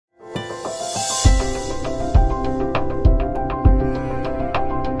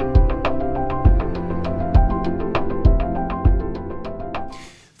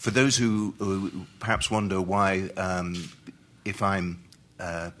For those who perhaps wonder why, if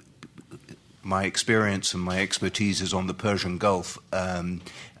my experience and my expertise is on the Persian Gulf,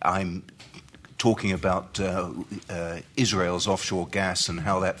 I'm talking about Israel's offshore gas and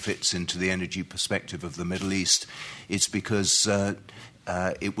how that fits into the energy perspective of the Middle East, it's because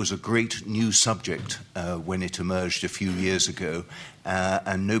it was a great new subject when it emerged a few years ago,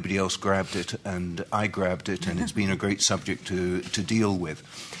 and nobody else grabbed it, and I grabbed it, and it's been a great subject to deal with.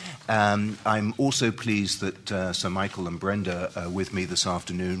 I'm also pleased that Sir Michael and Brenda are with me this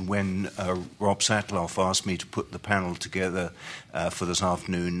afternoon. When Rob Satloff asked me to put the panel together for this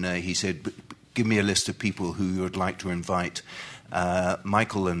afternoon, he said, give me a list of people who you would like to invite.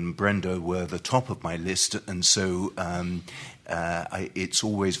 Michael and Brenda were the top of my list, and so it's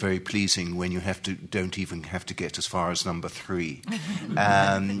always very pleasing when you don't even have to get as far as number 3.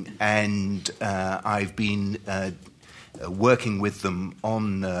 And I've been working with them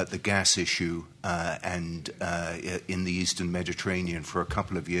on the gas issue and in the Eastern Mediterranean for a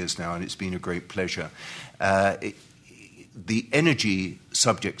couple of years now, and it's been a great pleasure. The energy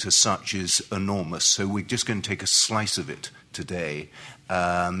subject as such is enormous, so we're just going to take a slice of it today,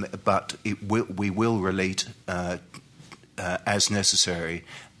 but we will relate as necessary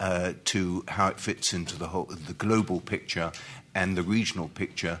to how it fits into the global picture and the regional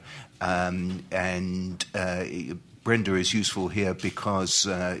picture. Brenda is useful here because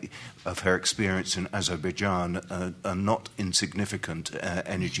of her experience in Azerbaijan, a not insignificant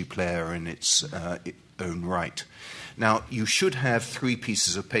energy player in its own right. Now, you should have 3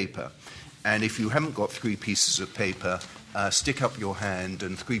 pieces of paper, and if you haven't got 3 pieces of paper, stick up your hand,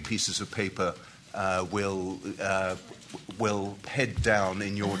 and 3 pieces of paper will head down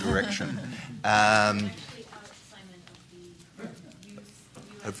in your direction.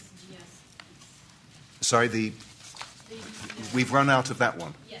 Sorry, we've run out of that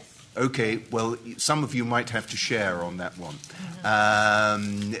one. Yes. Okay, well, some of you might have to share on that one.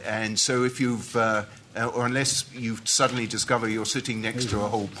 And so if you've, or unless you suddenly discover you're sitting next to a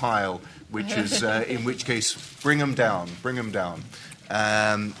whole pile, which is, in which case, bring them down.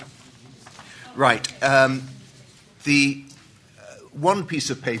 Right. The one piece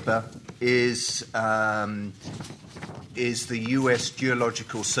of paper is the U.S.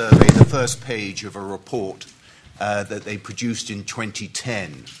 Geological Survey, the first page of a report that they produced in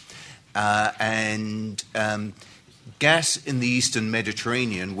 2010. Gas in the Eastern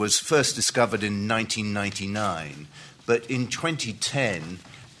Mediterranean was first discovered in 1999, but in 2010,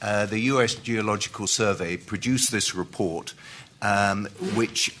 the U.S. Geological Survey produced this report,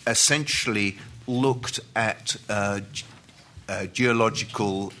 which essentially looked at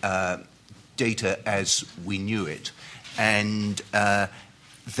geological data as we knew it, and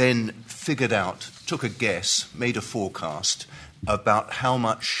then figured out, took a guess, made a forecast about how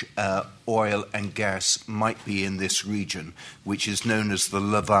much oil and gas might be in this region, which is known as the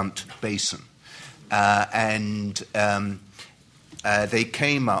Levant Basin. They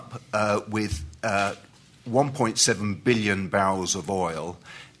came up with 1.7 billion barrels of oil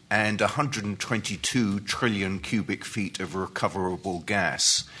and 122 trillion cubic feet of recoverable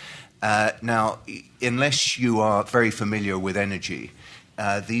gas. Now, unless you are very familiar with energy,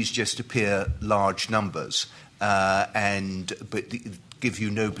 these just appear large numbers, but give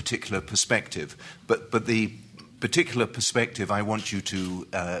you no particular perspective. But the particular perspective I want you to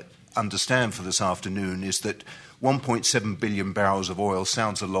understand for this afternoon is that 1.7 billion barrels of oil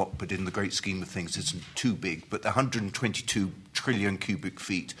sounds a lot, but in the great scheme of things, it's too big. But the 122 trillion cubic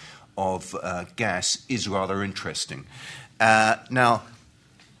feet of gas is rather interesting. Now,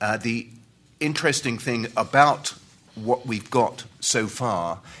 the interesting thing about what we've got so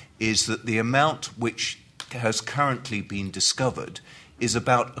far is that the amount which has currently been discovered is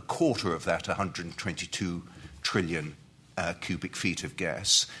about a quarter of that 122 trillion cubic feet of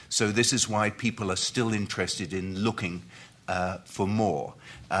gas. So this is why people are still interested in looking for more.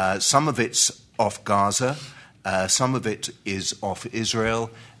 Some of it's off Gaza, some of it is off Israel.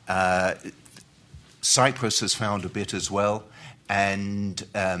 Cyprus has found a bit as well, and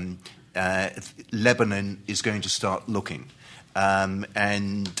Lebanon is going to start looking. On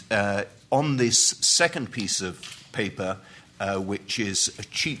this second piece of paper, which is a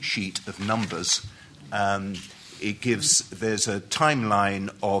cheat sheet of numbers, there's a timeline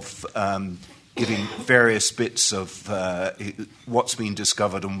of giving various bits of what's been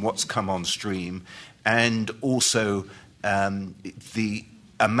discovered and what's come on stream, and also the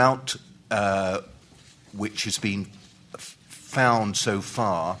amount which has been found so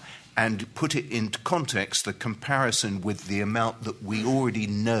far, and put it into context, the comparison with the amount that we already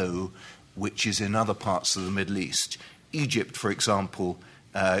know, which is in other parts of the Middle East. Egypt, for example,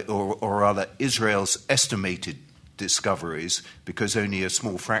 or rather Israel's estimated discoveries, because only a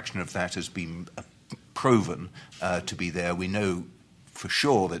small fraction of that has been proven to be there. We know for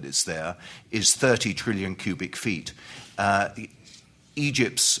sure that it's there, is 30 trillion cubic feet.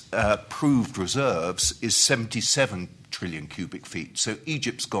 Egypt's proved reserves is 77 trillion cubic feet. So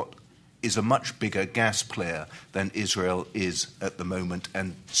Egypt's is a much bigger gas player than Israel is at the moment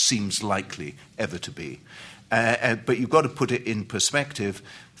and seems likely ever to be. But you've got to put it in perspective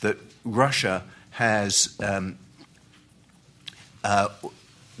that Russia has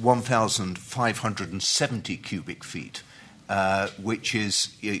 1,570 cubic feet, which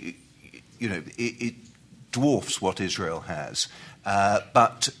is, it dwarfs what Israel has.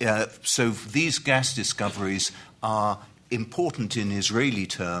 So these gas discoveries are important in Israeli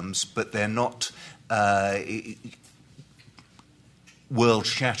terms, but they're not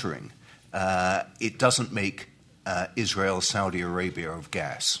world-shattering. It doesn't make Israel Saudi Arabia of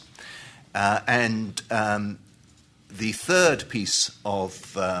gas. The third piece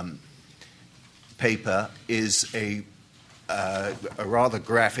of paper is a rather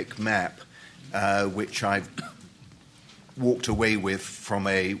graphic map, which I've walked away with from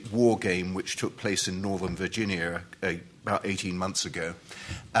a war game which took place in Northern Virginia about 18 months ago,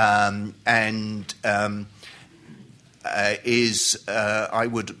 I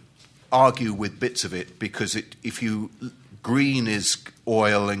would argue with bits of it, because green is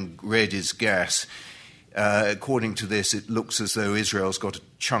oil and red is gas. According to this, it looks as though Israel's got a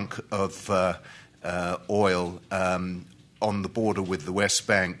chunk of oil on the border with the West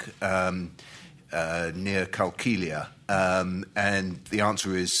Bank near Kalkilia, and the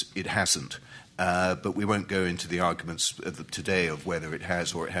answer is it hasn't. But we won't go into the arguments today of whether it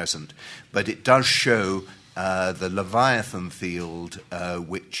has or it hasn't. But it does show the Leviathan field,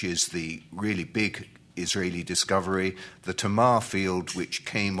 which is the really big Israeli discovery, the Tamar field, which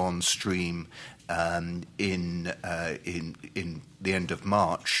came on stream in the end of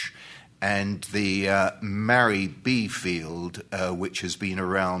March, and the Mari B field, which has been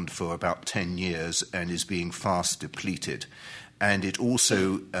around for about 10 years and is being fast depleted. And it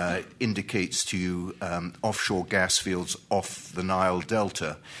also indicates to you offshore gas fields off the Nile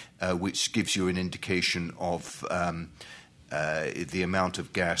Delta, which gives you an indication of the amount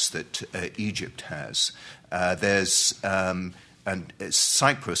of gas that Egypt has. And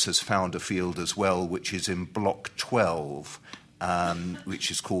Cyprus has found a field as well, which is in Block 12, which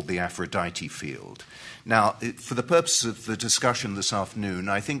is called the Aphrodite field. Now, for the purpose of the discussion this afternoon,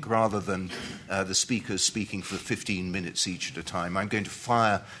 I think rather than the speakers speaking for 15 minutes each at a time, I'm going to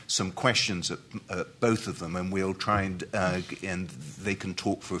fire some questions at both of them, and we'll try and they can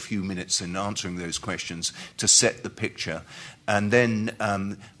talk for a few minutes in answering those questions to set the picture. And then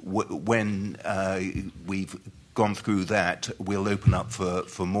when we've gone through that, we'll open up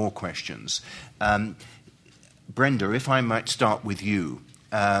for more questions. Brenda, if I might start with you.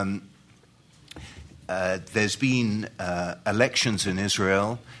 There's been elections in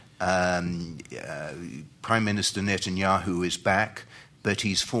Israel. Prime Minister Netanyahu is back, but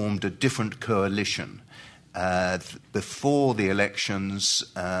he's formed a different coalition. Before the elections,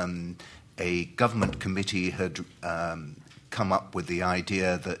 a government committee had come up with the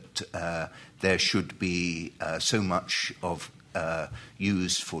idea that there should be so much of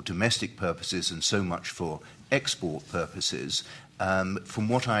used for domestic purposes and so much for export purposes. From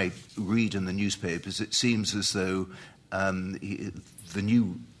what I read in the newspapers, it seems as though the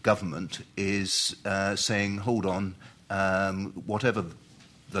new government is saying, hold on, whatever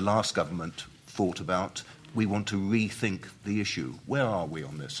the last government thought about, we want to rethink the issue. Where are we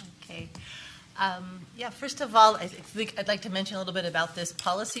on this? Okay. First of all, I think I'd like to mention a little bit about this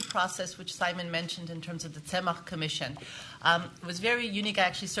policy process, which Simon mentioned in terms of the Tzemach Commission. It was very unique. I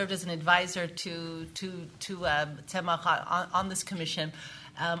actually served as an advisor to Tzemach on this commission.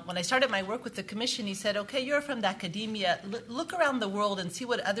 When I started my work with the commission, he said, okay, you're from the academia. Look around the world and see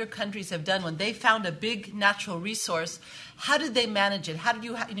what other countries have done when they found a big natural resource. How did they manage it? How did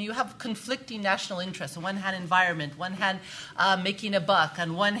you have conflicting national interests. On one hand, environment. One hand, making a buck.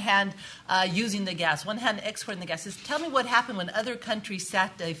 On one hand, using the gas. One hand, exporting the gas. Tell me what happened when other countries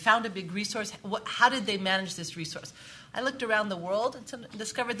they found a big resource. How did they manage this resource? I looked around the world and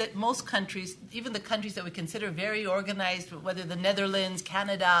discovered that most countries, even the countries that we consider very organized, whether the Netherlands,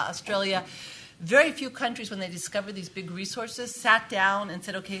 Canada, Australia, very few countries, when they discovered these big resources, sat down and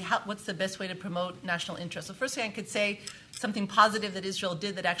said, okay, what's the best way to promote national interest? The first thing I could say, something positive that Israel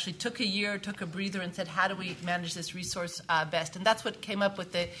did that actually took a year, took a breather, and said, how do we manage this resource best? And that's what came up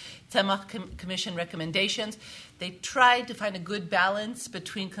with the Tzemach Commission recommendations. They tried to find a good balance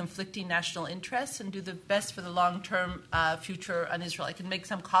between conflicting national interests and do the best for the long-term future on Israel. I can make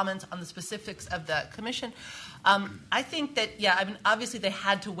some comments on the specifics of the commission. I think that, obviously they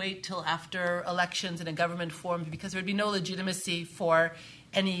had to wait till after elections and a government formed because there would be no legitimacy for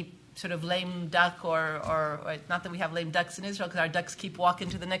any sort of lame duck or not that we have lame ducks in Israel because our ducks keep walking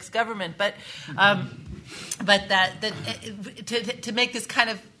to the next government, but to make this kind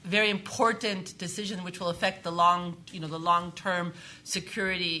of very important decision which will affect the long-term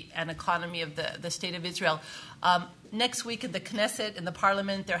security and economy of the state of Israel. Next week in the Knesset, in the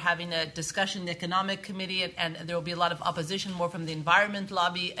Parliament, they're having a discussion in the Economic Committee, and there will be a lot of opposition, more from the environment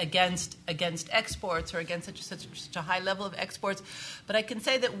lobby, against exports or against such a high level of exports. But I can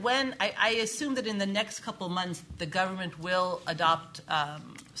say that when I assume that in the next couple of months the government will adopt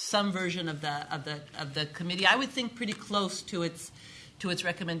some version of the committee. I would think pretty close to its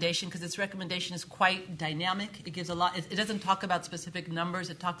recommendation, because its recommendation is quite dynamic. It gives a lot. It doesn't talk about specific numbers.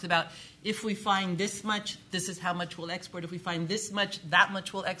 It talks about if we find this much, this is how much we'll export. If we find this much, that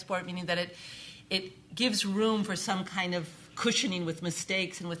much we'll export, meaning that it gives room for some kind of cushioning with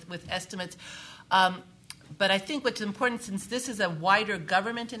mistakes and with estimates. But I think what's important, since this is a wider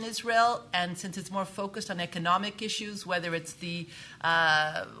government in Israel, and since it's more focused on economic issues, whether it's we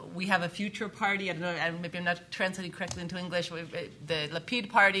have a future party, I don't know, maybe I'm not translating correctly into English, the Lapid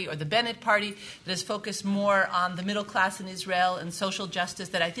party or the Bennett party, that is focused more on the middle class in Israel and social justice,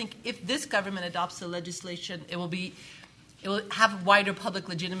 that I think if this government adopts the legislation, it will have wider public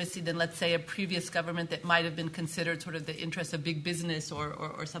legitimacy than, let's say, a previous government that might have been considered sort of the interests of big business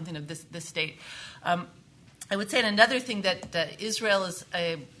or something of this state. I would say another thing that Israel is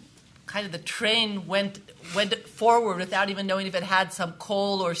kind of the train went forward without even knowing if it had some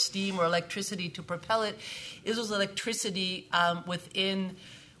coal or steam or electricity to propel it. Israel's electricity within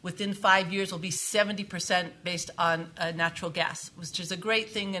 5 years will be 70% based on natural gas, which is a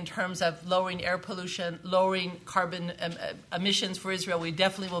great thing in terms of lowering air pollution, lowering carbon emissions for Israel. We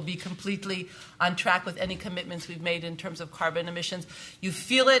definitely will be completely on track with any commitments we've made in terms of carbon emissions. You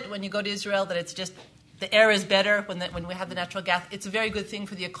feel it when you go to Israel that it's just the air is better when we have the natural gas. It's a very good thing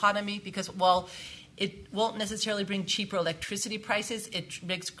for the economy because while it won't necessarily bring cheaper electricity prices, it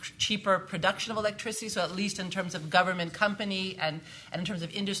makes cheaper production of electricity. So at least in terms of government company and in terms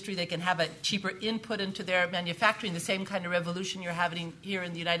of industry, they can have a cheaper input into their manufacturing, the same kind of revolution you're having here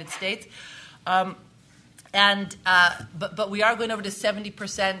in the United States. But we are going over to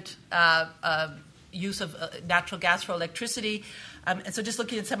 70% use of natural gas for electricity. And so just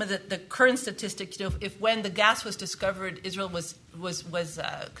looking at some of the current statistics, if when the gas was discovered, Israel was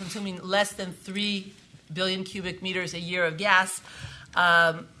consuming less than 3 billion cubic meters a year of gas,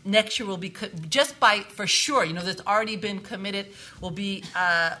 next year will be for sure, that's already been committed, will be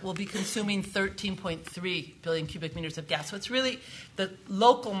consuming 13.3 billion cubic meters of gas. So it's really the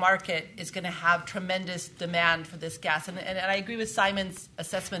local market is going to have tremendous demand for this gas. And I agree with Simon's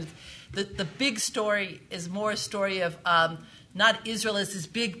assessment. The big story is more a story of not Israel as this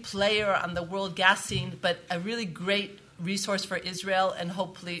big player on the world gas scene, but a really great resource for Israel and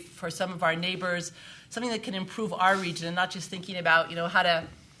hopefully for some of our neighbors, something that can improve our region, and not just thinking about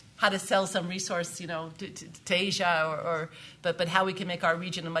how to sell some resource to Asia but how we can make our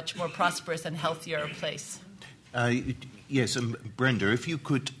region a much more prosperous and healthier place. Yes, Brenda, if you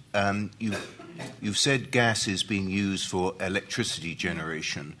could, you've said gas is being used for electricity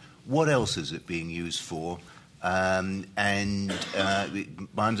generation. What else is it being used for? And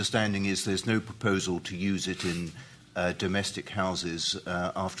my understanding is there's no proposal to use it in domestic houses.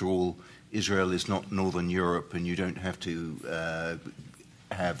 After all, Israel is not Northern Europe, and you don't have to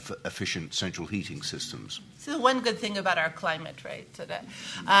have efficient central heating systems. So one good thing about our climate, right? So that,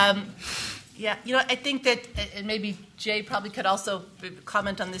 I think that, and maybe Jay probably could also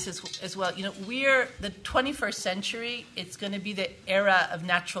comment on this as well. We're the 21st century. It's going to be the era of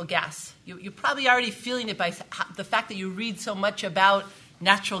natural gas. You're probably already feeling it by the fact that you read so much about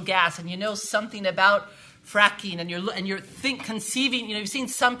natural gas and you know something about fracking, and you're conceiving. You've seen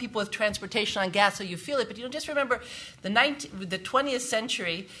some people with transportation on gas, so you feel it. But just remember, the 20th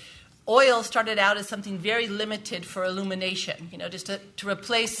century. Oil started out as something very limited for illumination, just to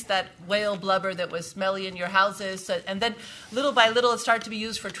replace that whale blubber that was smelly in your houses. And then little by little it started to be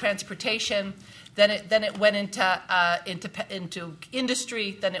used for transportation. Then it went into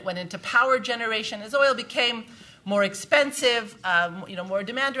industry. Then it went into power generation. As oil became more expensive, more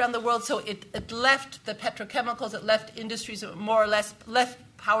demand around the world, so it left the petrochemicals, it left industries that were more or less left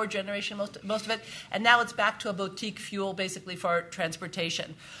power generation, most of it, and now it's back to a boutique fuel basically for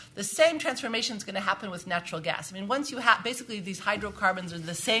transportation. The same transformation is going to happen with natural gas. I mean, once you have basically these hydrocarbons are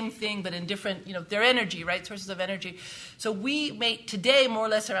the same thing, but in different, they're energy, right? Sources of energy. So we make today, more or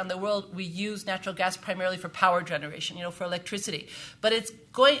less around the world, we use natural gas primarily for power generation, for electricity. But it's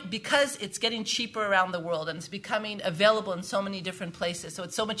because it's getting cheaper around the world and it's becoming available in so many different places. So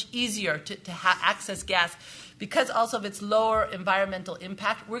it's so much easier to access gas. Because also of its lower environmental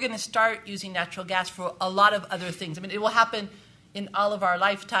impact, we're going to start using natural gas for a lot of other things. I mean, it will happen in all of our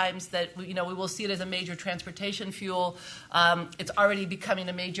lifetimes that we will see it as a major transportation fuel. It's already becoming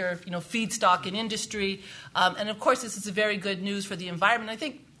a major feedstock in industry, and of course this is very good news for the environment. I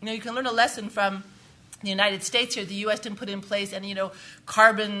think you can learn a lesson from the United States here. The U.S. didn't put in place any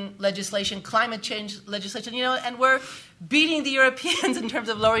carbon legislation, climate change legislation, and we're beating the Europeans in terms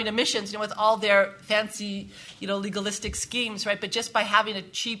of lowering emissions, with all their fancy, legalistic schemes, right? But just by having a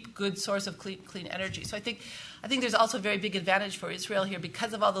cheap, good source of clean energy. So I think there's also a very big advantage for Israel here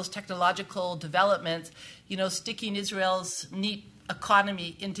because of all those technological developments, sticking Israel's neat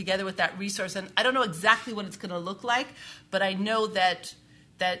economy in together with that resource. And I don't know exactly what it's going to look like, but I know that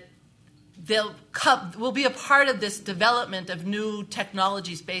will be a part of this development of new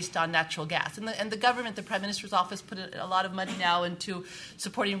technologies based on natural gas. And the government, the Prime Minister's office, put a lot of money now into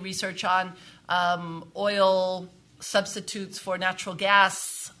supporting research on oil substitutes for natural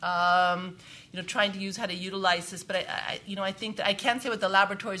gas, trying to use how to utilize this. But I think that I can't say what the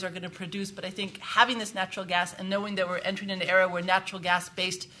laboratories are going to produce, but I think having this natural gas and knowing that we're entering an era where natural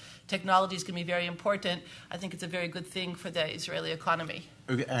gas-based technologies can be very important, I think it's a very good thing for the Israeli economy.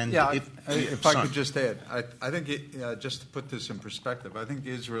 Okay, and if I could just add, I think just to put this in perspective, I think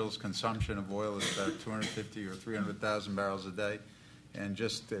Israel's consumption of oil is about 250 or 300,000 barrels a day, and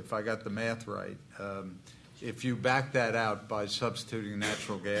just if I got the math right, if you back that out by substituting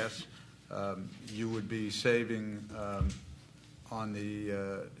natural gas, you would be saving on the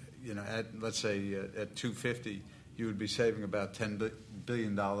let's say at 250, you would be saving about $10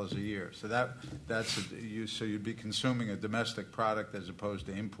 billion a year. So so you'd be consuming a domestic product as opposed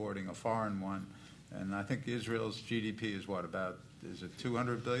to importing a foreign one. And I think Israel's GDP is is it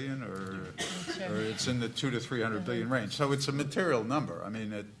 200 billion or it's in the 200 to 300 billion range. So it's a material number. I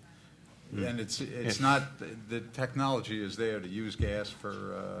mean, and it's not the technology is there to use gas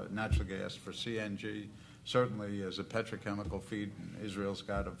for natural gas for CNG. Certainly, as a petrochemical feed, Israel's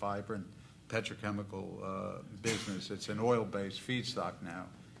got a vibrant petrochemical business. It's an oil-based feedstock now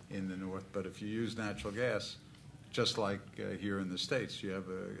in the north. But if you use natural gas, just like here in the States, you have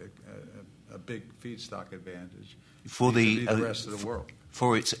a big feedstock advantage for the rest of the world.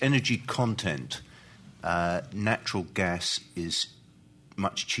 For its energy content, natural gas is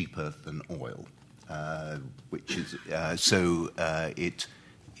much cheaper than oil, which is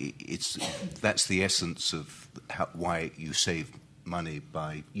that's the essence of why you save money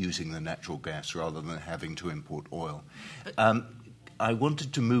by using the natural gas rather than having to import oil. I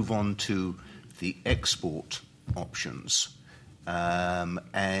wanted to move on to the export options.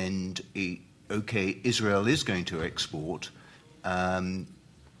 Israel is going to export.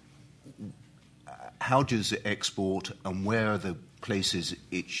 How does it export, and where are the places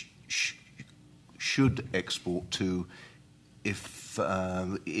it should export to, if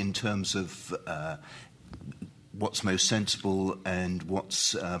in terms of what's most sensible and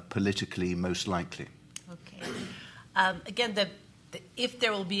what's politically most likely? Okay. Again, if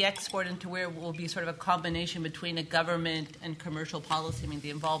there will be export into where it will be sort of a combination between a government and commercial policy. I mean, the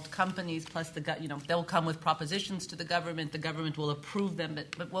involved companies plus they'll come with propositions to the government. The government will approve them,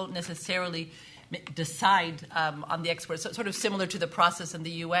 but won't necessarily decide on the export. So sort of similar to the process in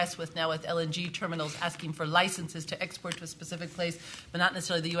the U.S. with LNG terminals asking for licenses to export to a specific place, but not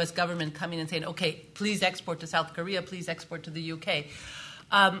necessarily the U.S. government coming and saying, okay, please export to South Korea, please export to the U.K.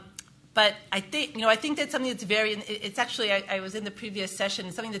 But I think that's something that's it's actually, I was in the previous session,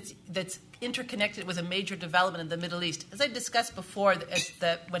 it's something that's interconnected with a major development in the Middle East. As I discussed before,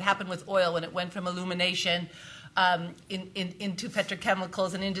 what happened with oil when it went from illumination into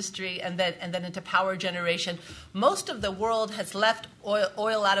petrochemicals and industry and then into power generation. Most of the world has left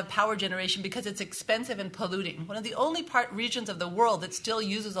oil out of power generation because it's expensive and polluting. One of the only regions of the world that still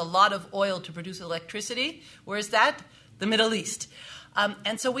uses a lot of oil to produce electricity, where is that? The Middle East.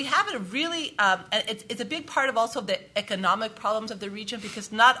 And so we have a really it's a big part of also the economic problems of the region,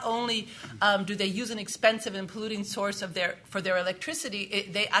 because not only do they use an expensive and polluting source for their electricity,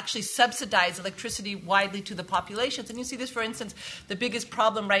 they actually subsidize electricity widely to the populations. And you see this, for instance, the biggest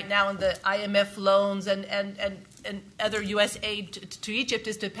problem right now in the IMF loans and and other U.S. aid to Egypt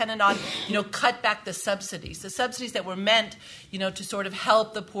is dependent on, cut back the subsidies that were meant, to sort of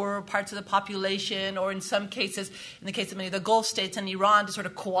help the poorer parts of the population, or in some cases, in the case of many of the Gulf states and Iran, to sort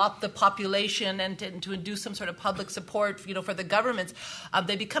of co-opt the population and to induce some sort of public support, for the governments.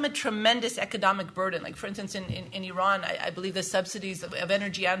 They become a tremendous economic burden. Like, for instance, in Iran, I believe the subsidies of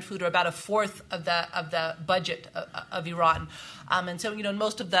energy and food are about a fourth of the budget of Iran. And so,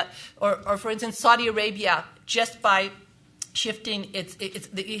 most of that, or for instance, Saudi Arabia, just by shifting it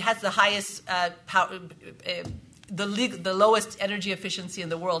has the highest power, the lowest energy efficiency in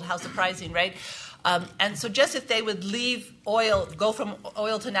the world. How surprising, right? And so just if they would leave oil, go from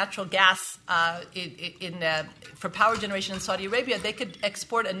oil to natural gas for power generation in Saudi Arabia, they could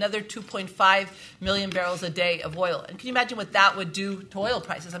export another 2.5 million barrels a day of oil. And can you imagine what that would do to oil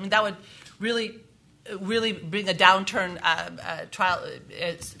prices? I mean, that would really bring a downturn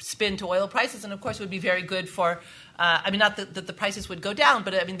spin to oil prices, and of course would be very good for. Not that the prices would go down,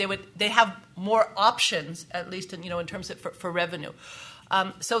 but they have more options, at least in terms of for revenue.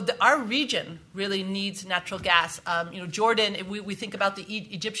 So our region really needs natural gas. Jordan, we think about the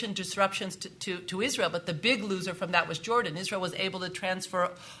Egyptian disruptions to Israel, but the big loser from that was Jordan. Israel was able to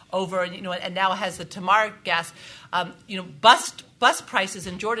transfer over, and now has the Tamar gas. Bus prices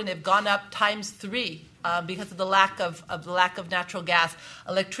in Jordan have gone up times 3 because of the lack of natural gas.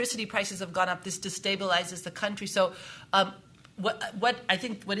 Electricity prices have gone up. This destabilizes the country. So. What I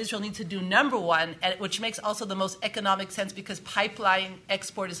think what Israel needs to do, number one, which makes also the most economic sense because pipeline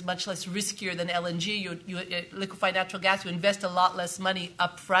export is much less riskier than LNG. You liquefy natural gas, you invest a lot less money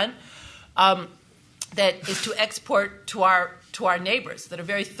up front. That is to export to our neighbors that are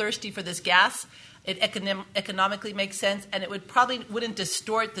very thirsty for this gas. It economically makes sense, and it wouldn't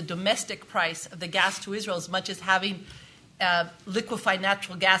distort the domestic price of the gas to Israel as much as having liquefied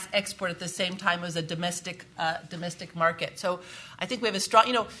natural gas export at the same time as a domestic market. So I think we have a strong,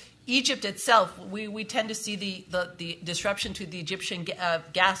 Egypt itself, we tend to see the disruption to the Egyptian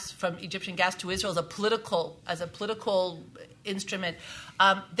gas from Egyptian gas to Israel as a political instrument.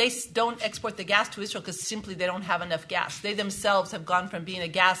 They don't export the gas to Israel because simply they don't have enough gas. They themselves have gone from being a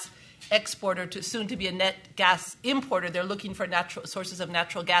gas exporter to soon to be a net gas importer. They're looking for sources of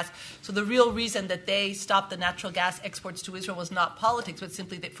natural gas. So the real reason that they stopped the natural gas exports to Israel was not politics, but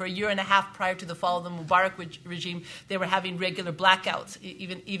simply that for a year and a half prior to the fall of the Mubarak regime, they were having regular blackouts,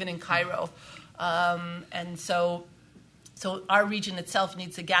 even in Cairo. And so our region itself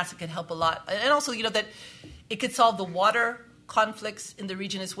needs the gas. It could help a lot. And also, that it could solve the water conflicts in the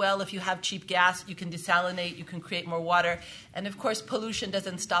region as well. If you have cheap gas, you can desalinate, you can create more water. And of course, pollution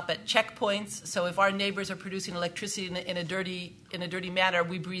doesn't stop at checkpoints. So if our neighbors are producing electricity in a dirty manner,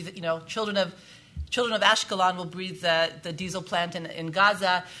 we breathe, children of Ashkelon will breathe the diesel plant in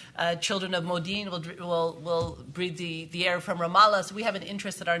Gaza. Children of Modin will breathe the air from Ramallah. So we have an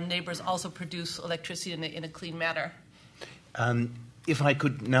interest that our neighbors also produce electricity in a clean manner. If I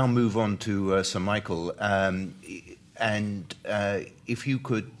could now move on to Sir Michael, and if you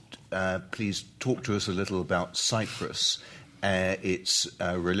could please talk to us a little about Cyprus, its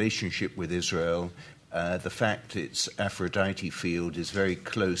relationship with Israel, the fact its Aphrodite field is very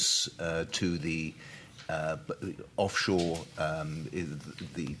close to the offshore,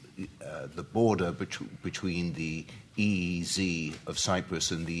 the border between the EEZ of Cyprus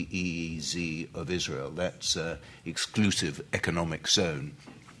and the EEZ of Israel. That's exclusive economic zone.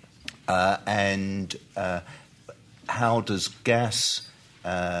 How does gas?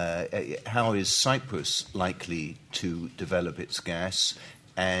 How is Cyprus likely to develop its gas,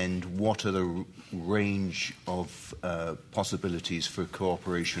 and what are the range of possibilities for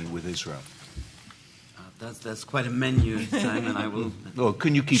cooperation with Israel? That's quite a menu, Simon. I will. Well,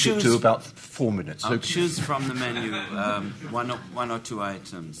 can you keep it to about 4 minutes? I'll choose from the menu one or two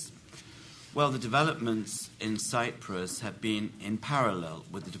items. Well, the developments in Cyprus have been in parallel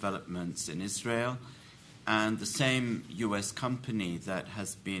with the developments in Israel. And the same U.S. company that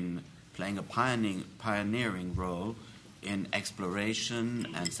has been playing a pioneering role in exploration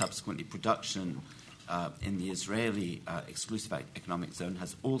and subsequently production in the Israeli exclusive economic zone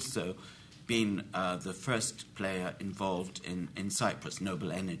has also been the first player involved in Cyprus,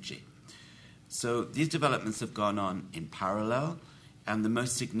 Noble Energy. So these developments have gone on in parallel, and the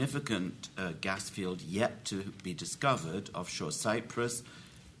most significant gas field yet to be discovered offshore Cyprus,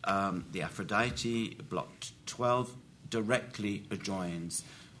 the Aphrodite, Block 12, directly adjoins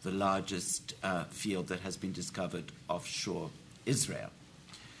the largest field that has been discovered offshore Israel.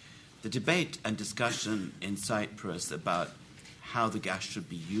 The debate and discussion in Cyprus about how the gas should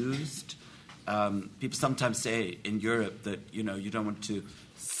be used, people sometimes say in Europe that, you don't want to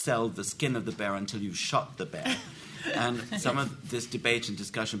sell the skin of the bear until you shot the bear. And some of this debate and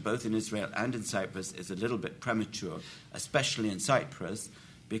discussion, both in Israel and in Cyprus, is a little bit premature, especially in Cyprus,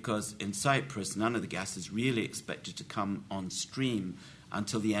 because in Cyprus, none of the gas is really expected to come on stream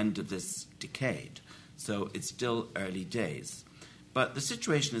until the end of this decade. So it's still early days. But the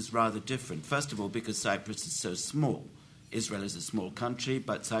situation is rather different. First of all, because Cyprus is so small. Israel is a small country,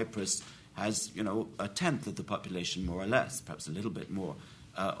 but Cyprus has, a tenth of the population, more or less, perhaps a little bit more,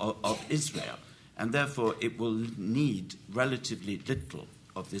 of Israel. And therefore, it will need relatively little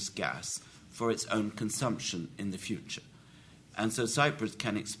of this gas for its own consumption in the future. And so Cyprus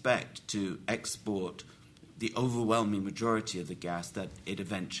can expect to export the overwhelming majority of the gas that it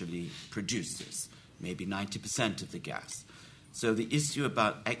eventually produces, maybe 90% of the gas. So the issue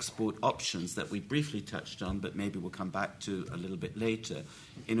about export options that we briefly touched on, but maybe we'll come back to a little bit later,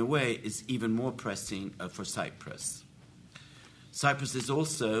 in a way is even more pressing for Cyprus. Cyprus is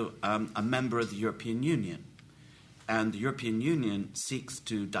also a member of the European Union, and the European Union seeks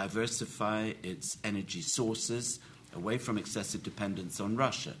to diversify its energy sources away from excessive dependence on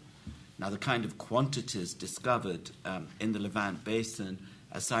Russia. Now, the kind of quantities discovered in the Levant Basin,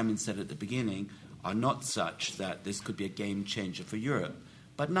 as Simon said at the beginning, are not such that this could be a game changer for Europe.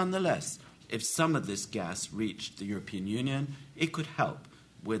 But nonetheless, if some of this gas reached the European Union, it could help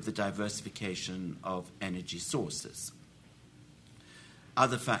with the diversification of energy sources.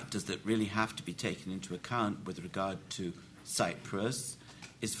 Other factors that really have to be taken into account with regard to Cyprus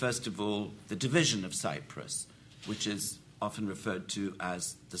is, first of all, the division of Cyprus, which is often referred to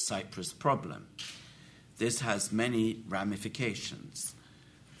as the Cyprus problem. This has many ramifications.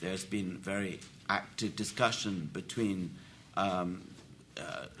 There's been very active discussion between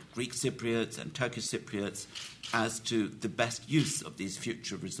Greek Cypriots and Turkish Cypriots as to the best use of these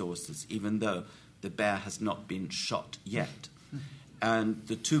future resources, even though the bear has not been shot yet. And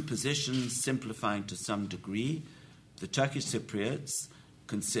the two positions simplifying to some degree, the Turkish Cypriots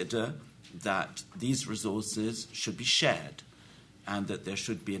consider that these resources should be shared and that there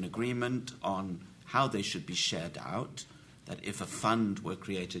should be an agreement on how they should be shared out, that if a fund were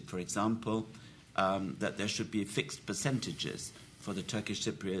created, for example, that there should be fixed percentages for the Turkish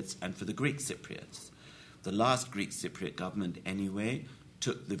Cypriots and for the Greek Cypriots. The last Greek Cypriot government, anyway,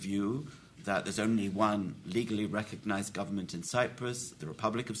 took the view that there's only one legally recognized government in Cyprus, the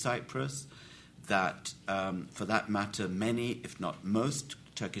Republic of Cyprus, that, for that matter, many, if not most,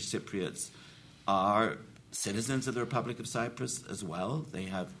 Turkish Cypriots are citizens of the Republic of Cyprus as well. They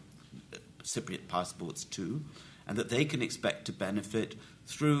have Cypriot passports too, and that they can expect to benefit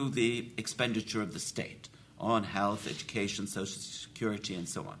through the expenditure of the state on health, education, social security, and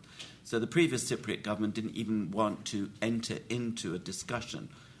so on. So the previous Cypriot government didn't even want to enter into a discussion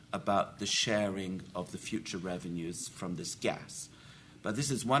about the sharing of the future revenues from this gas. But this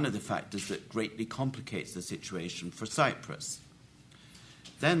is one of the factors that greatly complicates the situation for Cyprus.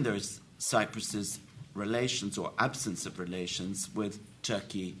 Then there's Cyprus's relations or absence of relations with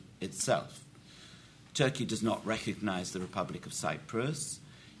Turkey itself. Turkey does not recognize the Republic of Cyprus,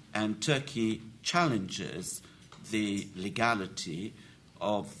 and Turkey challenges the legality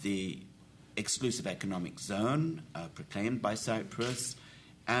of the exclusive economic zone proclaimed by Cyprus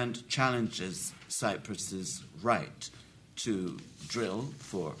and challenges Cyprus's right to drill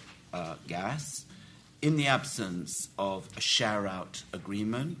for gas in the absence of a share-out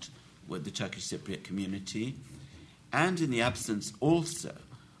agreement with the Turkish Cypriot community and in the absence also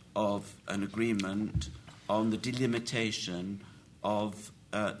of an agreement on the delimitation of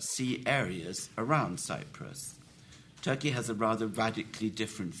sea areas around Cyprus. Turkey has a rather radically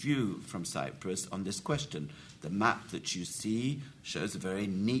different view from Cyprus on this question. The map that you see shows a very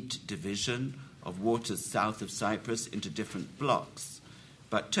neat division of waters south of Cyprus into different blocks.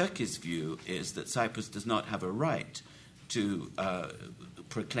 But Turkey's view is that Cyprus does not have a right to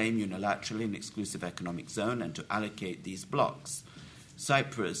proclaim unilaterally an exclusive economic zone and to allocate these blocks.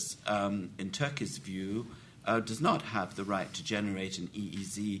 Cyprus, in Turkey's view, does not have the right to generate an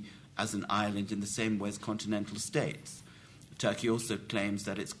EEZ as an island in the same way as continental states. Turkey also claims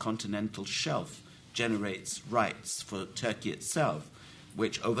that its continental shelf generates rights for Turkey itself,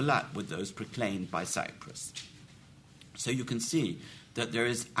 which overlap with those proclaimed by Cyprus. So you can see that there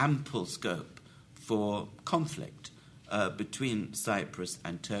is ample scope for conflict between Cyprus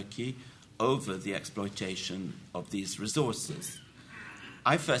and Turkey over the exploitation of these resources.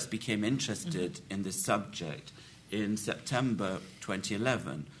 I first became interested in this subject in September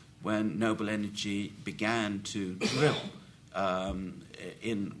 2011 when Noble Energy began to drill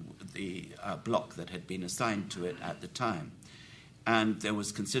in the block that had been assigned to it at the time. And there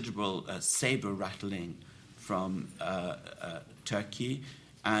was considerable saber rattling from Turkey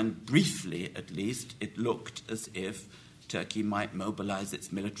And briefly, at least, it looked as if Turkey might mobilize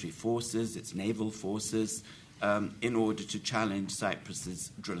its military forces, its naval forces, in order to challenge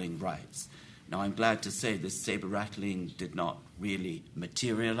Cyprus's drilling rights. Now, I'm glad to say this saber-rattling did not really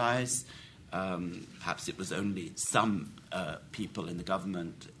materialize. Perhaps it was only some people in the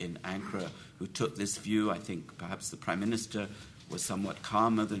government in Ankara who took this view. I think perhaps the Prime Minister was somewhat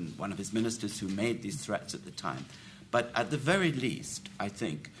calmer than one of his ministers who made these threats at the time. But at the very least, I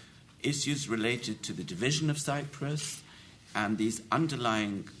think, issues related to the division of Cyprus and these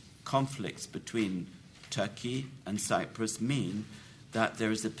underlying conflicts between Turkey and Cyprus mean that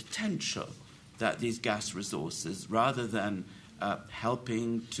there is a potential that these gas resources, rather than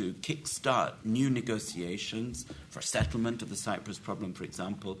helping to kickstart new negotiations for settlement of the Cyprus problem, for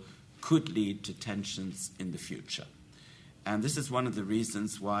example, could lead to tensions in the future. And this is one of the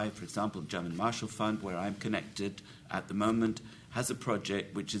reasons why, for example, the German Marshall Fund, where I'm connected at the moment, has a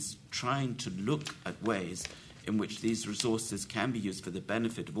project which is trying to look at ways in which these resources can be used for the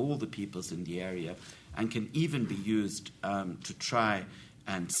benefit of all the peoples in the area and can even be used to try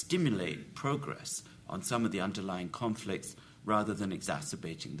and stimulate progress on some of the underlying conflicts rather than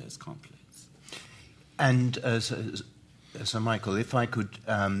exacerbating those conflicts. And Sir Michael, if I could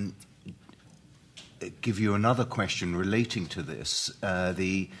give you another question relating to this.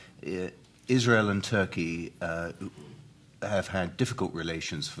 Israel and Turkey have had difficult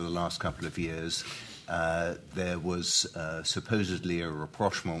relations for the last couple of years. There was supposedly a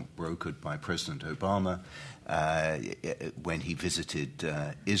rapprochement brokered by President Obama when he visited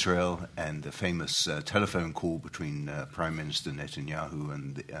Israel, and the famous telephone call between Prime Minister Netanyahu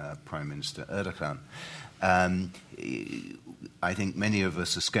and Prime Minister Erdogan. I think many of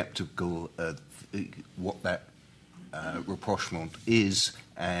us are skeptical of what that rapprochement is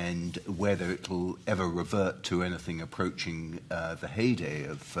and whether it will ever revert to anything approaching the heyday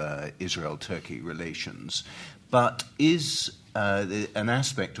of Israel-Turkey relations. But is an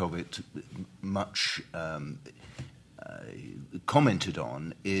aspect of it much commented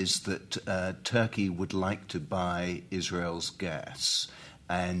on is that Turkey would like to buy Israel's gas,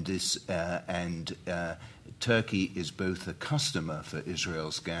 and Turkey is both a customer for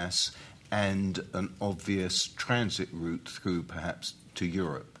Israel's gas and an obvious transit route through perhaps to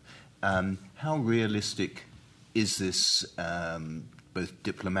Europe. How realistic is this, both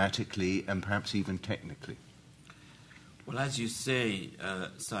diplomatically and perhaps even technically? Well, as you say,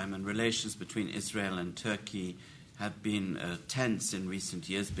 Simon, relations between Israel and Turkey have been tense in recent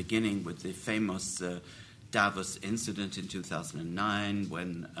years, beginning with the famous Davos incident in 2009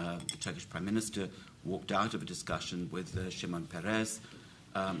 when the Turkish Prime Minister walked out of a discussion with Shimon Peres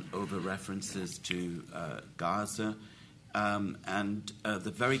over references to Gaza, and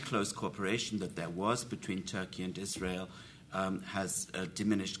the very close cooperation that there was between Turkey and Israel has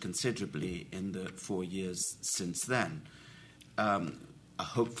diminished considerably in the 4 years since then. A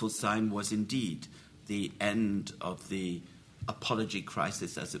hopeful sign was indeed the end of the apology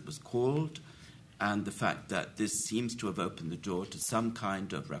crisis, as it was called, and the fact that this seems to have opened the door to some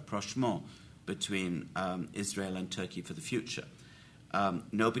kind of rapprochement between Israel and Turkey for the future.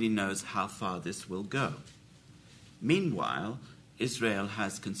 Nobody knows how far this will go. Meanwhile, Israel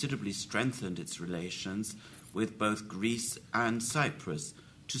has considerably strengthened its relations with both Greece and Cyprus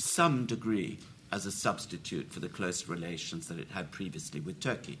to some degree as a substitute for the close relations that it had previously with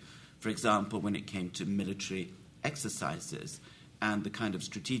Turkey. For example, when it came to military exercises and the kind of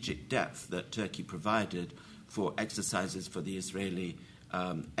strategic depth that Turkey provided for exercises for the Israeli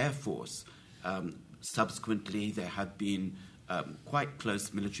Air Force. Subsequently, there had been quite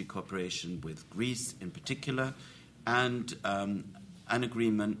close military cooperation with Greece in particular, and an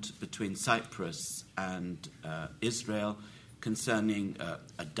agreement between Cyprus and Israel concerning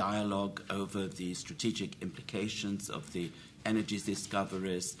a dialogue over the strategic implications of the energy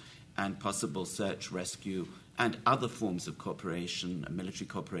discoveries and possible search, rescue, and other forms of cooperation, military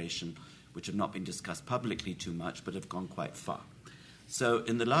cooperation, which have not been discussed publicly too much but have gone quite far. So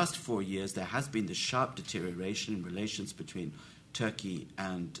in the last 4 years, there has been this sharp deterioration in relations between Turkey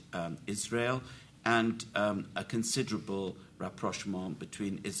and Israel, and a considerable rapprochement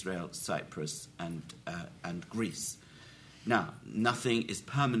between Israel, Cyprus, and Greece. Now, nothing is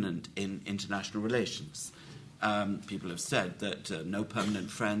permanent in international relations. People have said that no permanent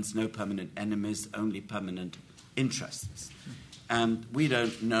friends, no permanent enemies, only permanent interests. And we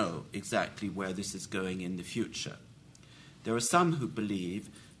don't know exactly where this is going in the future. There are some who believe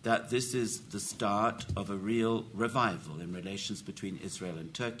that this is the start of a real revival in relations between Israel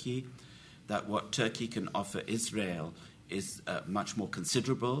and Turkey, that what Turkey can offer Israel is much more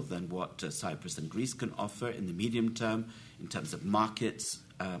considerable than what Cyprus and Greece can offer in the medium term in terms of markets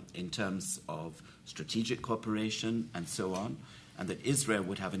in terms of strategic cooperation and so on, and that Israel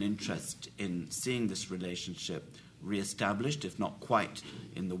would have an interest in seeing this relationship re-established, if not quite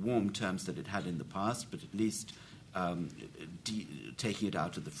in the warm terms that it had in the past, but at least taking it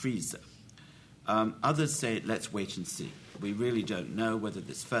out of the freezer. Others say, let's wait and see. We really don't know whether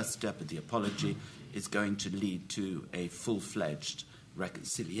this first step of the apology is going to lead to a full-fledged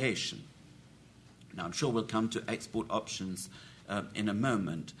reconciliation. Now, I'm sure we'll come to export options in a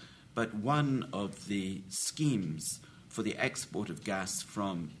moment, but one of the schemes for the export of gas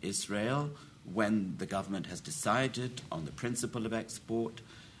from Israel, when the government has decided on the principle of export,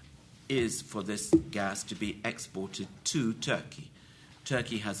 is for this gas to be exported to Turkey.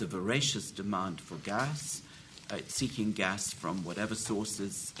 Turkey has a voracious demand for gas. It's seeking gas from whatever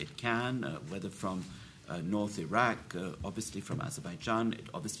sources it can, whether from North Iraq, obviously from Azerbaijan. It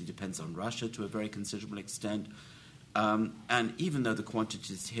obviously depends on Russia to a very considerable extent. And even though the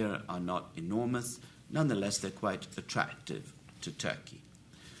quantities here are not enormous, nonetheless they're quite attractive to Turkey.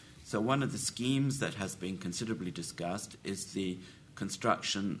 So one of the schemes that has been considerably discussed is the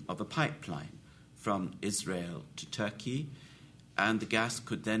construction of a pipeline from Israel to Turkey, and the gas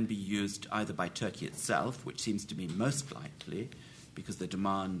could then be used either by Turkey itself, which seems to be most likely because the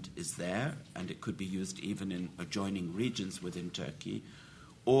demand is there, and it could be used even in adjoining regions within Turkey,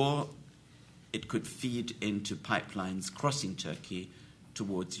 or it could feed into pipelines crossing Turkey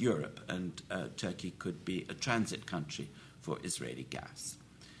towards Europe, and Turkey could be a transit country for Israeli gas.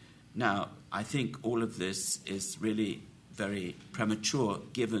 Now, I think all of this is really very premature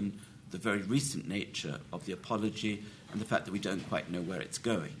given the very recent nature of the apology and the fact that we don't quite know where it's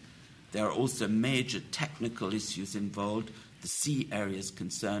going. There are also major technical issues involved. The sea areas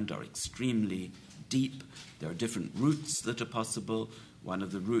concerned are extremely deep. There are different routes that are possible. One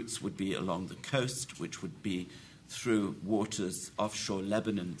of the routes would be along the coast, which would be through waters offshore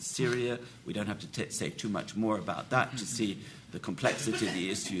Lebanon and Syria. We don't have to say too much more about that to see the complexity of the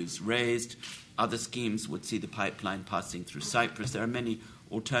issues raised. Other schemes would see the pipeline passing through Cyprus. There are many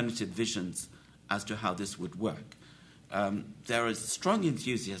alternative visions as to how this would work. There is strong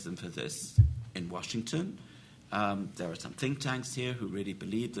enthusiasm for this in Washington. There are some think tanks here who really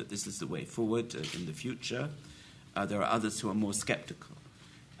believe that this is the way forward in the future. There are others who are more skeptical.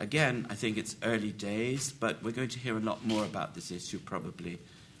 Again, I think it's early days, but we're going to hear a lot more about this issue probably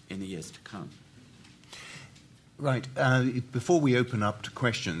in the years to come. Right. Before we open up to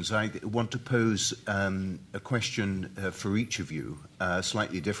questions, I want to pose a question for each of you, a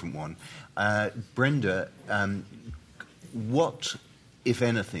slightly different one. Brenda, what, if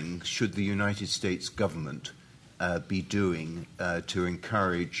anything, should the United States government be doing to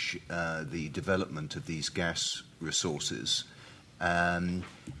encourage the development of these gas resources? And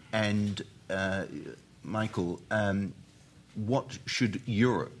Michael, what should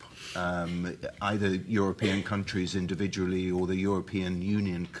Europe, either European countries individually or the European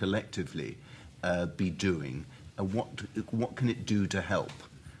Union collectively, be doing? What can it do to help?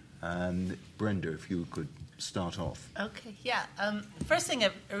 Brenda, if you could start off. Okay, yeah. First thing,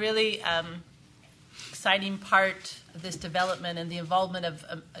 a really exciting part of this development and the involvement of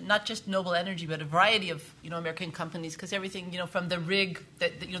not just Noble Energy, but a variety of American companies, because everything from the rig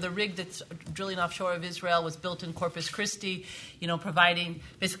the rig that's drilling offshore of Israel was built in Corpus Christi, providing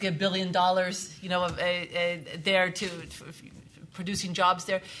basically $1 billion, there to producing jobs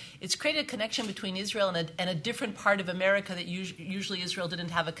there. It's created a connection between Israel and a different part of America that usually Israel didn't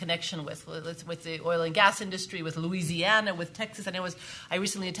have a connection with the oil and gas industry, with Louisiana, with Texas. And I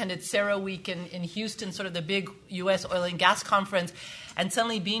recently attended CERAWeek in Houston, sort of the big U.S. oil and gas conference, and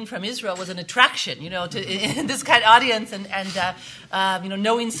suddenly being from Israel was an attraction, in this kind of audience, and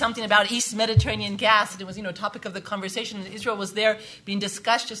knowing something about East Mediterranean gas. And it was, a topic of the conversation. And Israel was there being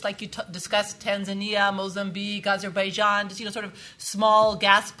discussed, just like you discussed Tanzania, Mozambique, Azerbaijan, just sort of small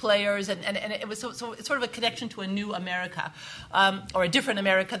gas players, and it was so it's sort of a connection to a new America, or a different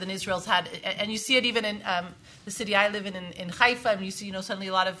America than Israel's had. And you see it even in the city I live in Haifa, and you see suddenly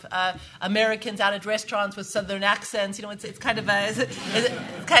a lot of Americans out at restaurants with southern accents. It's kind of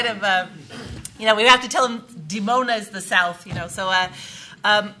we have to tell them Dimona is the South. So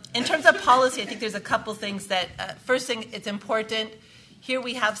in terms of policy, I think there's a couple things that first thing, it's important. Here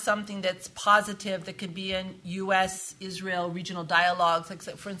we have something that's positive that could be in U.S.-Israel regional dialogues, like,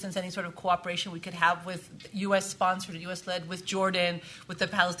 for instance, any sort of cooperation we could have with U.S.-sponsored, U.S.-led, with Jordan, with the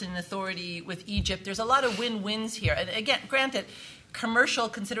Palestinian Authority, with Egypt. There's a lot of win-wins here. And again, granted, commercial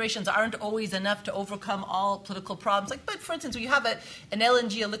considerations aren't always enough to overcome all political problems. But for instance, when you have an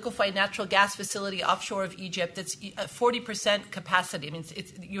LNG, a liquefied natural gas facility offshore of Egypt that's 40% capacity. I mean,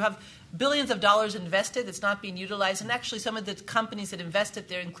 you have billions of dollars invested that's not being utilized. And actually some of the companies that invested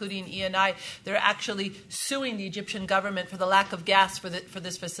there, including Eni, they're actually suing the Egyptian government for the lack of gas for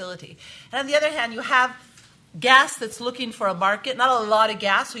this facility. And on the other hand, you have gas that's looking for a market, not a lot of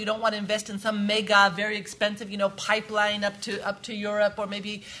gas, so you don't want to invest in some mega, very expensive, pipeline up to Europe, or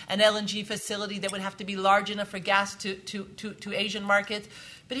maybe an LNG facility that would have to be large enough for gas to Asian markets.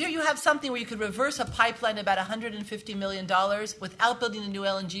 But here you have something where you could reverse a pipeline about $150 million without building a new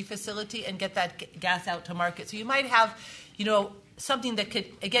LNG facility and get that gas out to market. So you might have, something that could,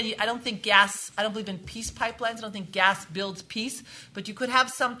 again, I don't believe in peace pipelines. I don't think gas builds peace, but you could have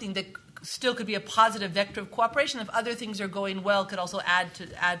something that still could be a positive vector of cooperation. If other things are going well, could also add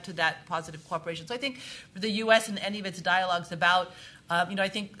to that positive cooperation. So I think for the U.S. and any of its dialogues about, I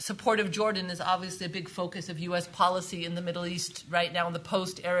think support of Jordan is obviously a big focus of U.S. policy in the Middle East right now in the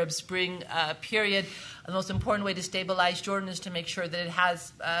post-Arab Spring period. The most important way to stabilize Jordan is to make sure that it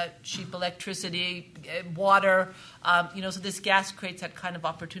has cheap electricity, water, so this gas creates that kind of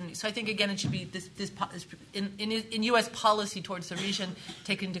opportunity. So I think, again, it should be in U.S. policy towards the region,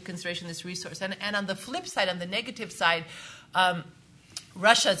 take into consideration this resource. And on the flip side, on the negative side,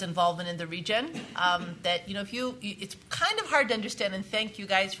 Russia's involvement in the region, it's kind of hard to understand, and thank you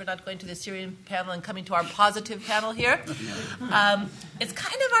guys for not going to the Syrian panel and coming to our positive panel here. It's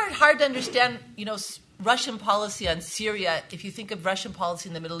kind of hard to understand, Russian policy on Syria if you think of Russian policy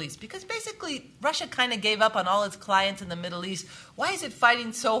in the Middle East, because basically Russia kind of gave up on all its clients in the Middle East. Why is it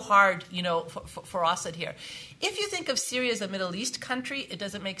fighting so hard, for Assad here? If you think of Syria as a Middle East country, it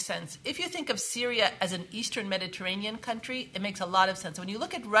doesn't make sense. If you think of Syria as an Eastern Mediterranean country, it makes a lot of sense. When you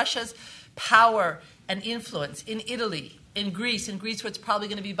look at Russia's power and influence in Italy, in Greece where it's probably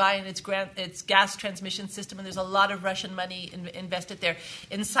going to be buying its gas transmission system, and there's a lot of Russian money invested there.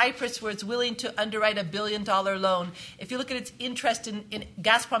 In Cyprus, where it's willing to underwrite $1 billion loan. If you look at its interest in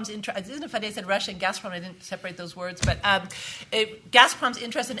Gazprom's interest, isn't it funny I said Russia and Gazprom, I didn't separate those words, but Gazprom's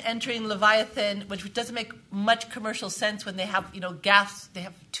interest in entering Leviathan, which doesn't make much commercial sense when they have, gas, they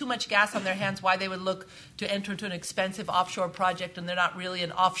have too much gas on their hands, why they would look to enter into an expensive offshore project, and they're not really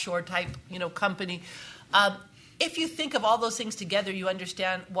an offshore type, company. If you think of all those things together, you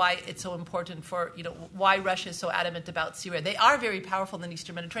understand why it's so important for, why Russia is so adamant about Syria. They are very powerful in the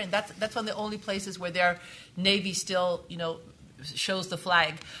Eastern Mediterranean. That's one of the only places where their navy still, shows the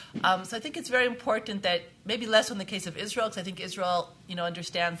flag. So I think it's very important that, maybe less in the case of Israel, because I think Israel,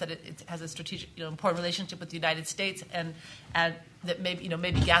 understands that it has a strategic, important relationship with the United States, and that maybe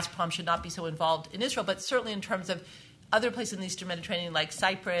Gazprom should not be so involved in Israel, but certainly in terms of other places in the Eastern Mediterranean, like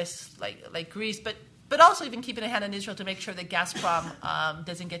Cyprus, like Greece, but also even keeping a hand on Israel to make sure that Gazprom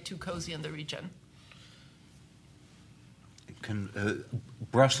doesn't get too cozy in the region.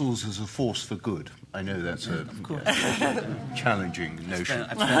 Brussels as a force for good? I know that's a challenging notion.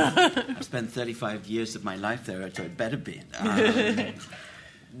 I've spent 35 years of my life there, so it better be.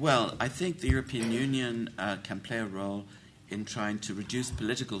 Well, I think the European Union can play a role in trying to reduce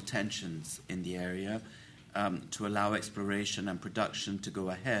political tensions in the area, to allow exploration and production to go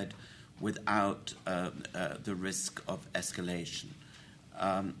ahead without the risk of escalation.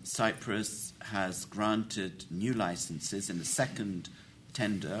 Cyprus has granted new licenses in the second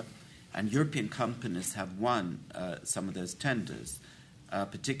tender, and European companies have won some of those tenders,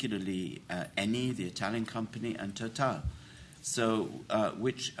 particularly Eni, the Italian company, and Total. So,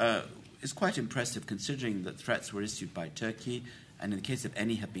 which is quite impressive considering that threats were issued by Turkey, and in the case of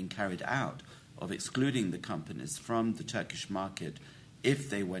Eni have been carried out, of excluding the companies from the Turkish market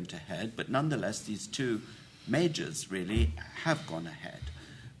if they went ahead. But nonetheless, these two majors really have gone ahead.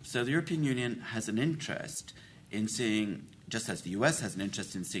 So the European Union has an interest in seeing, just as the US has an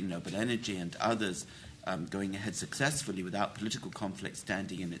interest in seeing Noble Energy and others going ahead successfully without political conflict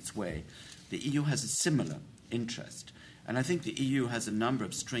standing in its way, the EU has a similar interest. And I think the EU has a number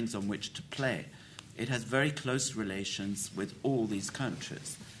of strings on which to play. It has very close relations with all these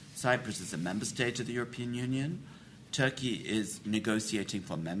countries. Cyprus is a member state of the European Union. Turkey is negotiating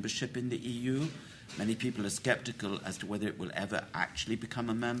for membership in the EU. Many people are skeptical as to whether it will ever actually become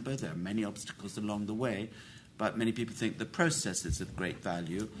a member. There are many obstacles along the way, but many people think the process is of great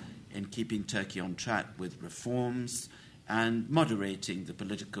value in keeping Turkey on track with reforms and moderating the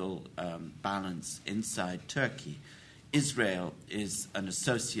political balance inside Turkey. Israel is an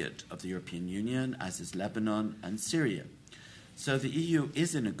associate of the European Union, as is Lebanon and Syria. So the EU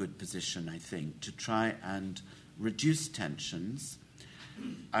is in a good position, I think, to try and reduce tensions.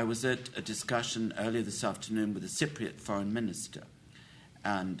 I was at a discussion earlier this afternoon with the Cypriot foreign minister,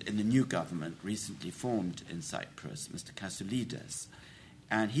 and in the new government recently formed in Cyprus, Mr. Kasoulides.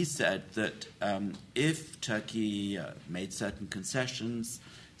 And he said that if Turkey made certain concessions,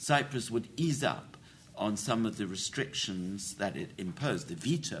 Cyprus would ease up on some of the restrictions that it imposed, the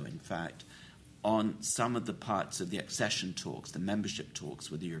veto, in fact, on some of the parts of the accession talks, the membership talks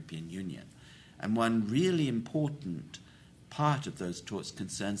with the European Union. And one really important part of those talks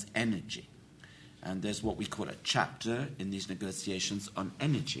concerns energy. And there's what we call a chapter in these negotiations on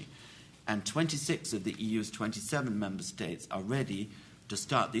energy. And 26 of the EU's 27 member states are ready to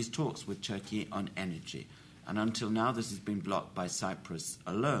start these talks with Turkey on energy. And until now, this has been blocked by Cyprus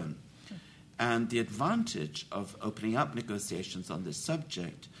alone. And the advantage of opening up negotiations on this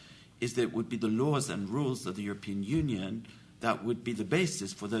subject is that it would be the laws and rules of the European Union that would be the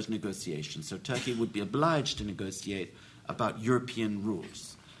basis for those negotiations. So Turkey would be obliged to negotiate about European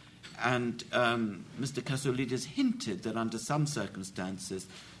rules. And Mr. Kasoulides hinted that under some circumstances,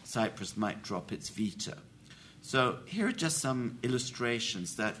 Cyprus might drop its veto. So here are just some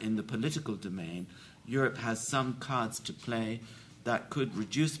illustrations that in the political domain, Europe has some cards to play that could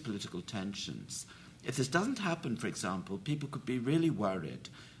reduce political tensions. If this doesn't happen, for example, people could be really worried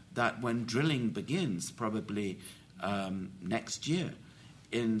that when drilling begins, probably next year,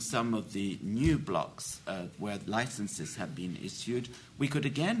 in some of the new blocks where licenses have been issued, we could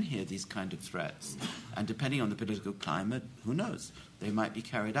again hear these kind of threats. And depending on the political climate, who knows, they might be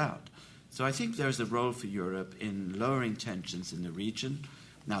carried out. So I think there's a role for Europe in lowering tensions in the region.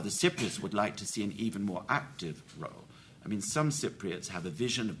 Now, the Cypriots would like to see an even more active role. I mean, some Cypriots have a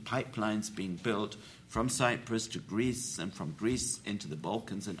vision of pipelines being built from Cyprus to Greece and from Greece into the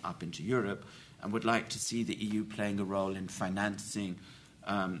Balkans and up into Europe, and would like to see the EU playing a role in financing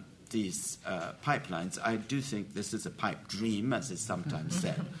these pipelines. I do think this is a pipe dream, as is sometimes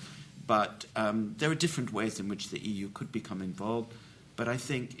said. But there are different ways in which the EU could become involved. But I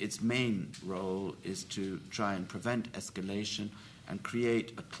think its main role is to try and prevent escalation and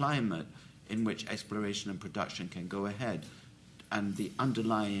create a climate in which exploration and production can go ahead. And the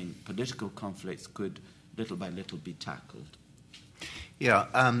underlying political conflicts could, little by little, be tackled. Yeah,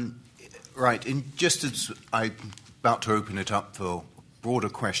 right. Just as I'm about to open it up for broader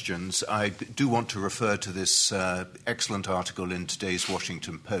questions, I do want to refer to this excellent article in today's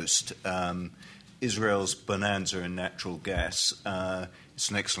Washington Post, Israel's Bonanza in Natural Gas. It's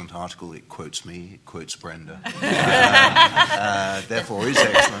an excellent article. It quotes me. It quotes Brenda. Therefore, is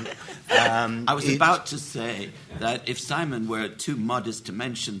excellent. I was about to say that if Simon were too modest to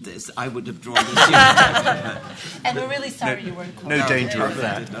mention this, I would have drawn this in. And we're really sorry you weren't quoted. No danger of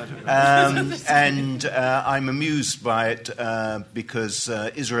that. And I'm amused by it because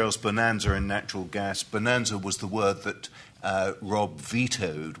Israel's Bonanza in Natural Gas, Bonanza was the word that Rob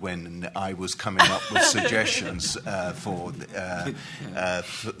vetoed when I was coming up with suggestions for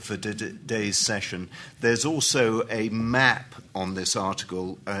today's session. There's also a map on this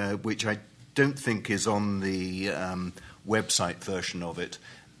article, which I don't think is on the website version of it,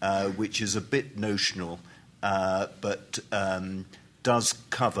 which is a bit notional, but does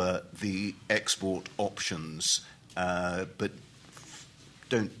cover the export options, but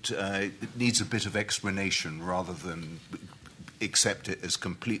it needs a bit of explanation rather than accept it as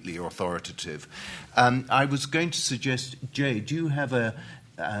completely authoritative. I was going to suggest, Jay, do you have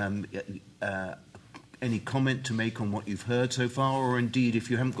any comment to make on what you've heard so far, or indeed, if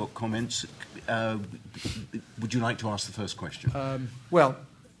you haven't got comments, would you like to ask the first question? Well,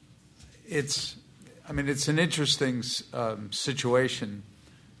 it's an interesting situation.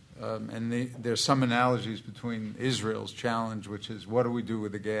 And there's some analogies between Israel's challenge, which is what do we do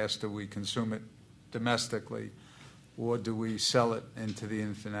with the gas? Do we consume it domestically, or do we sell it into the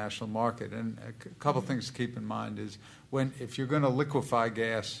international market? And a couple things to keep in mind is if you're going to liquefy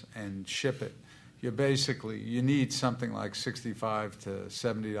gas and ship it, you need something like $65 to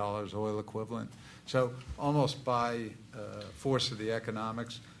 $70 oil equivalent. So almost by force of the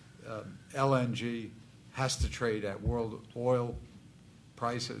economics, LNG has to trade at world oil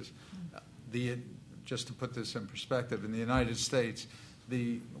prices. Just to put this in perspective, in the United States,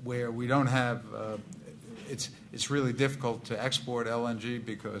 where we don't have, it's really difficult to export LNG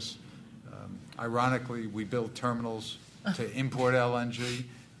because, ironically, we build terminals to import LNG,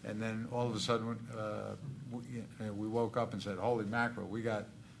 and then all of a sudden we woke up and said, "Holy mackerel, we got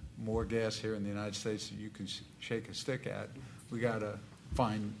more gas here in the United States than you can shake a stick at. We got to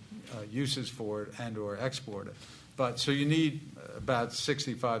find uses for it and or export it." But so you need about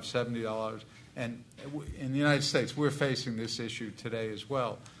 $65, $70. And in the United States, we're facing this issue today as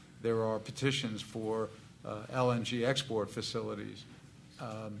well. There are petitions for LNG export facilities.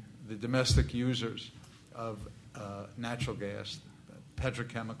 The domestic users of natural gas,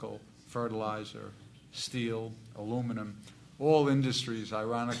 petrochemical, fertilizer, steel, aluminum, all industries,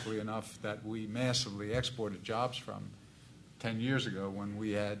 ironically enough, that we massively exported jobs from 10 years ago when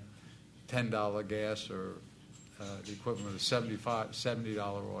we had $10 gas or the equivalent of $70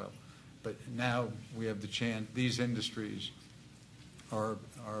 oil. But now we have the chance, these industries are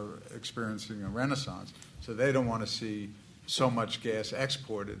experiencing a renaissance, so they don't want to see so much gas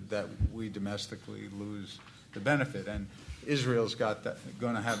exported that we domestically lose the benefit. And Israel's going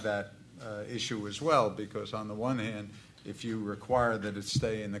to have that issue as well, because on the one hand, if you require that it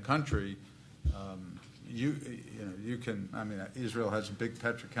stay in the country, you can. I mean, Israel has a big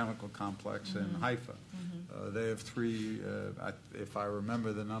petrochemical complex in Haifa. They have three. If I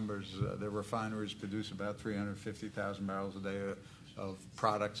remember the numbers, their refineries produce about 350,000 barrels a day of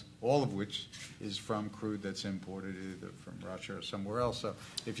products, all of which is from crude that's imported either from Russia or somewhere else. So,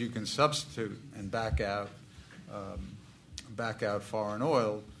 if you can substitute and back out foreign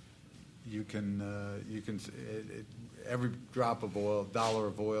oil, you can every drop of oil, dollar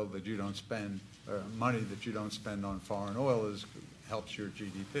of oil that you don't spend, or money that you don't spend on foreign oil helps your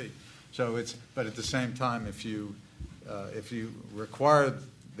GDP. So but at the same time, if you require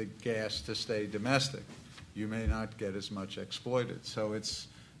the gas to stay domestic, you may not get as much exploited. So it's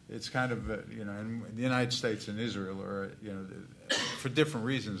kind of and the United States and Israel are for different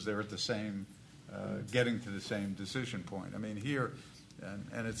reasons they're at the same getting to the same decision point. I mean here,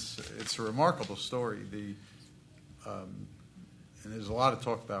 and it's a remarkable story. And there's a lot of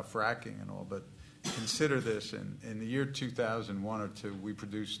talk about fracking and all, but consider this: in the year 2001 or 2, we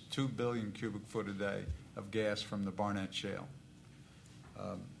produced 2 billion cubic foot a day of gas from the Barnett Shale.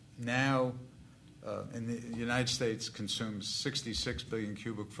 Now, in the United States consumes 66 billion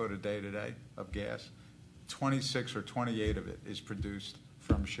cubic foot a day today of gas. 26 or 28 of it is produced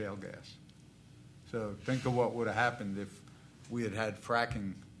from shale gas. So think of what would have happened if we had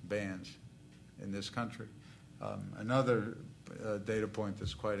fracking bans in this country. Another data point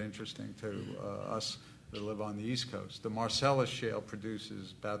that's quite interesting to us that live on the East Coast. The Marcellus Shale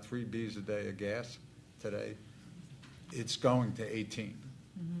produces about 3 Bs a day of gas today. It's going to 18.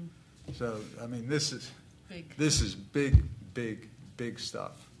 So, I mean, this is big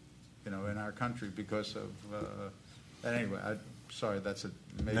stuff, in our country because of. Anyway, sorry, that's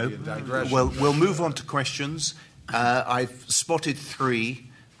maybe a digression. Well, we'll move on to questions. I've spotted 3.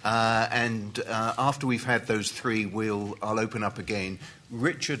 And after we've had those 3, I'll open up again.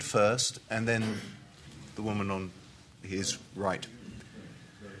 Richard first, and then the woman on his right.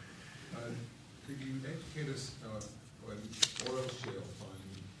 Could you educate us on oil shale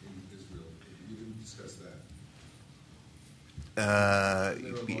finding in Israel? You didn't discuss that.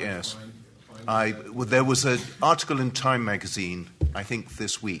 Yes. Well, there was an article in Time magazine, I think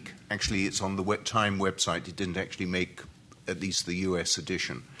this week. Actually, it's on the Time website. It didn't actually make at least the US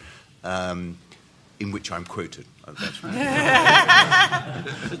edition, in which I'm quoted.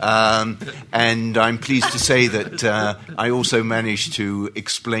 And I'm pleased to say that I also managed to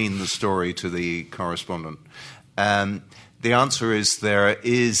explain the story to the correspondent. The answer is there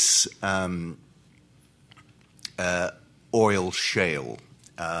is oil shale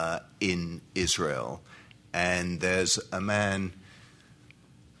in Israel, and there's a man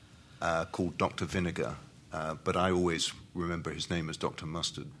called Dr. Vinegar, but I always remember his name as Dr.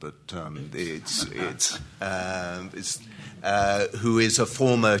 Mustard, but who is a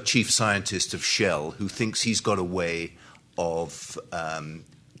former chief scientist of Shell, who thinks he's got a way of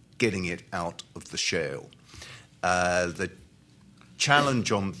getting it out of the shale. The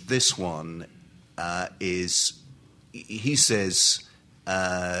challenge on this one is, he says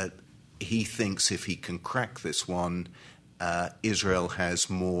he thinks if he can crack this one, Israel has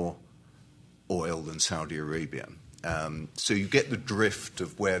more oil than Saudi Arabia. So you get the drift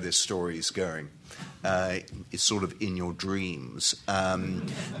of where this story is going. It's sort of in your dreams.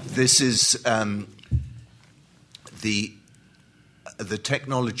 This is the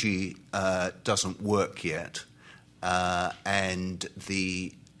technology doesn't work yet, and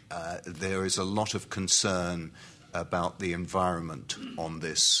there is a lot of concern about the environment on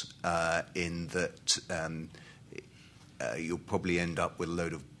this, in that you'll probably end up with a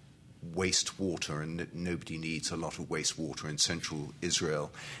load of wastewater, and nobody needs a lot of wastewater in central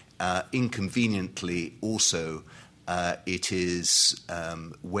Israel. Inconveniently, also, it is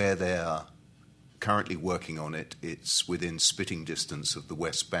where they are currently working on it. It's within spitting distance of the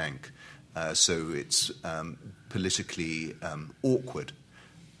West Bank, so it's politically awkward.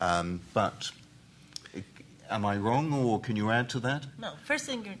 But am I wrong, or can you add to that? No. First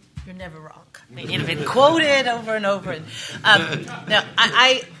thing, you're never wrong. I mean, you've been quoted over and over. Now,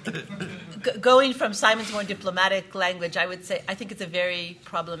 going from Simon's more diplomatic language, I would say I think it's a very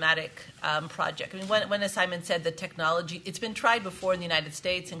problematic project. I mean, when as Simon said, the technology, it's been tried before in the United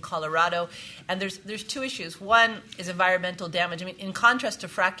States, in Colorado, and there's two issues. One is environmental damage. I mean, in contrast to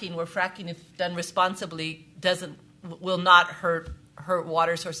fracking, where fracking, if done responsibly, will not hurt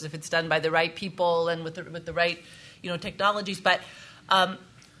water sources if it's done by the right people and with the right technologies, but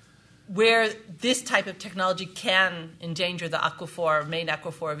where this type of technology can endanger the main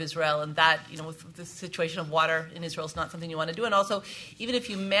aquifer of Israel, and that, with the situation of water in Israel, is not something you want to do. And also, even if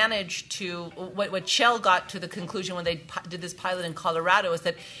you manage to, what Shell got to the conclusion when they did this pilot in Colorado is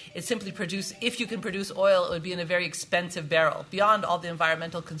that it simply if you can produce oil, it would be in a very expensive barrel, beyond all the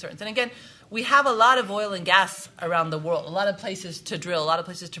environmental concerns. And again, we have a lot of oil and gas around the world, a lot of places to drill, a lot of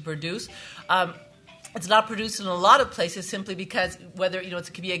places to produce. It's not produced in a lot of places simply because whether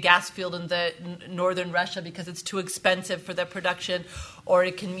it could be a gas field in the northern Russia because it's too expensive for their production, or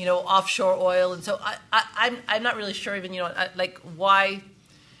it can offshore oil. And so I'm not really sure even why.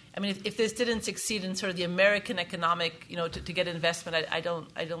 I mean, if this didn't succeed in sort of the American economic to get investment,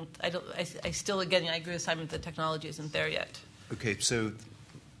 I still again I agree with Simon that the technology isn't there yet. Okay, so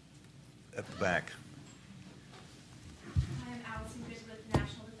at the back.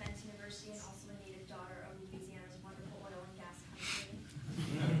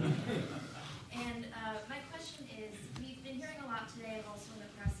 And my question is, we've been hearing a lot today and also in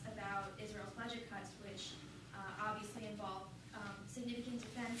the press about Israel's budget cuts, which obviously involve significant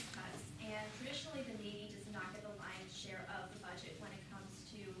defense cuts. And traditionally, the Navy does not get the lion's share of the budget when it comes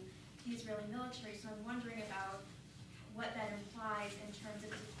to the Israeli military. So I'm wondering about what that implies in terms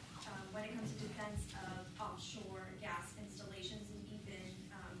of when it comes to defense of offshore gas installations and even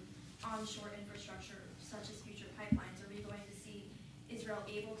onshore infrastructure, such as future pipelines. Are we going to see Israel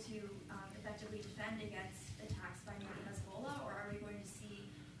able to effectively defend against attacks by maybe Hezbollah, or are we going to see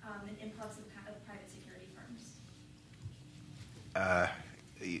an influx of private security firms?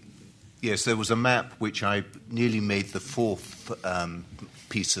 Yes, there was a map which I nearly made the fourth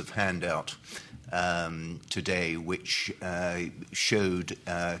piece of handout today, which showed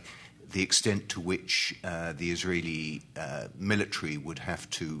the extent to which the Israeli military would have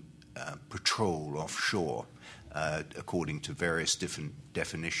to patrol offshore, according to various different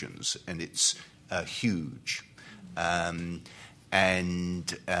definitions, and it's huge.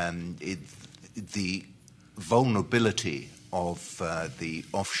 The vulnerability of the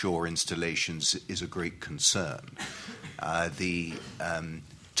offshore installations is a great concern. The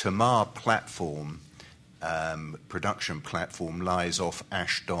Tamar platform, production platform, lies off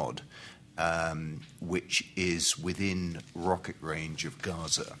Ashdod, which is within rocket range of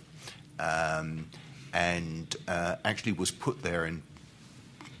Gaza. And actually was put there and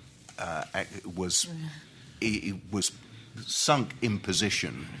it was sunk in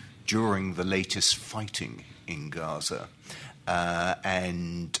position during the latest fighting in Gaza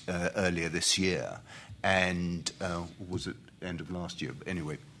and earlier this year, and was it end of last year?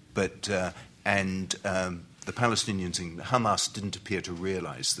 Anyway, but the Palestinians and Hamas didn't appear to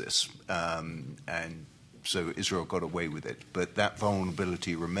realize this, and so Israel got away with it. But that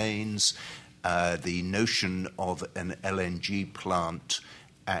vulnerability remains. The notion of an LNG plant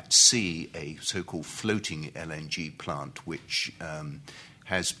at sea, a so-called floating LNG plant, which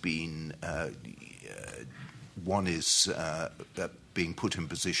has been, one is being put in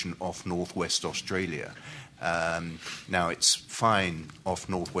position off northwest Australia. Now, it's fine off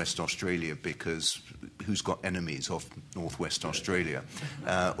northwest Australia because who's got enemies off northwest Australia?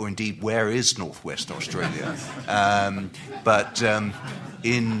 Or indeed, where is northwest Australia? But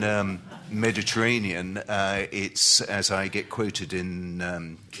in Mediterranean, it's, as I get quoted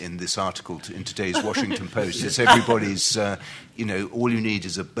in this article in today's Washington Post, it's everybody's, all you need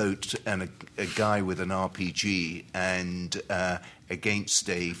is a boat and a guy with an RPG and against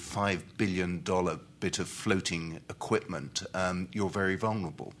a $5 billion bit of floating equipment, you're very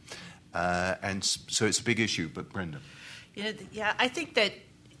vulnerable. And so it's a big issue, but Brenda. Yeah, I think that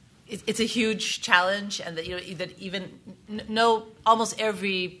it's a huge challenge, and that that even almost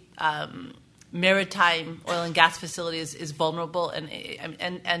every maritime oil and gas facility is vulnerable,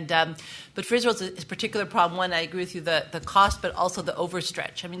 but for Israel it's a particular problem. One, I agree with you, the cost, but also the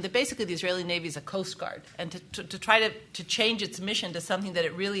overstretch. I mean, basically the Israeli Navy is a coast guard, and to try to change its mission to something that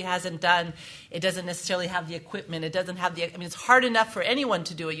it really hasn't done, it doesn't necessarily have the equipment. It doesn't have the. I mean, it's hard enough for anyone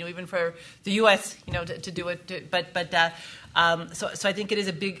to do it. Even for the U.S. To do it. So I think it is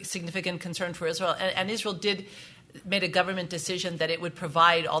a big, significant concern for Israel, and Israel did. made a government decision that it would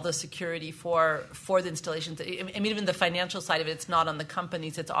provide all the security for the installations. I mean, even the financial side of it, it's not on the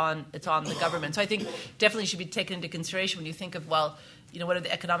companies, it's on the government. So I think definitely should be taken into consideration when you think of, well, what are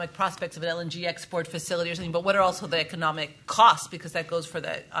the economic prospects of an LNG export facility or something, but what are also the economic costs, because that goes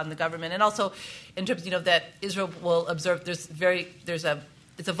on the government. And also in terms, that Israel will observe,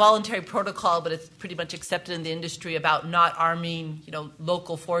 it's a voluntary protocol, but it's pretty much accepted in the industry about not arming,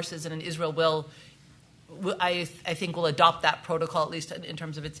 local forces, and Israel will, I think, will adopt that protocol, at least in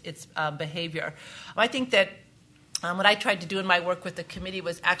terms of its behavior. I think that what I tried to do in my work with the committee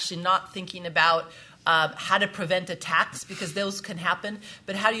was actually not thinking about how to prevent attacks, because those can happen,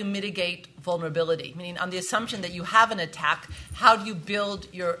 but how do you mitigate vulnerability? Meaning, on the assumption that you have an attack, how do you build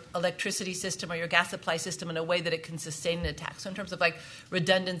your electricity system or your gas supply system in a way that it can sustain an attack? So in terms of like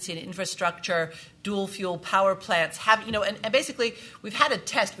redundancy and infrastructure, dual fuel power plants, and basically we've had a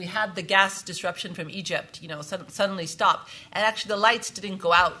test. We had the gas disruption from Egypt, suddenly stop, and actually the lights didn't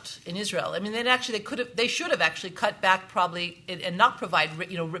go out in Israel. I mean, they should have actually cut back probably and not provide,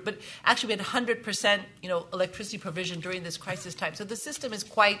 but actually we had 100%, electricity provision during this crisis time. So the system is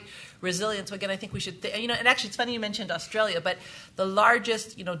quite resilient. So again, I think we should, and actually it's funny you mentioned Australia, but the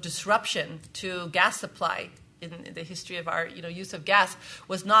largest, disruption to gas supply in the history of our, use of gas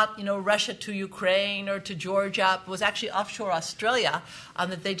was not, Russia to Ukraine or to Georgia. It was actually offshore Australia,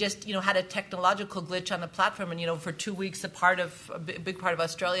 that they just, had a technological glitch on the platform, and for 2 weeks, a big part of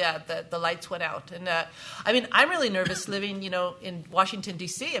Australia, the lights went out. And I'm really nervous living, in Washington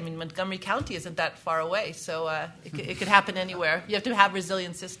D.C. I mean, Montgomery County isn't that far away, so it could happen anywhere. You have to have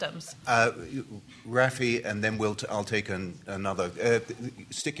resilient systems. Rafi, and then I'll take another.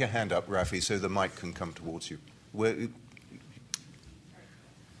 Stick your hand up, Rafi, so the mic can come towards you.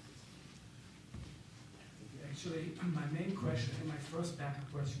 Actually, my main question and my first backup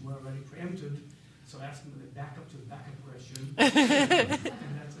question were already preempted, so asking the backup to the backup question. And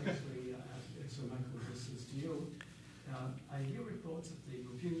that's actually, so Michael, this is to you. I hear reports that the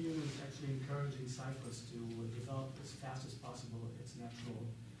European Union is actually encouraging Cyprus to develop as fast as possible its natural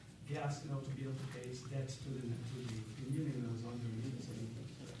gas in order to be able to pay its debts to the European Union that was under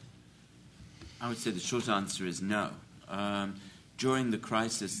I would say the short answer is no. During the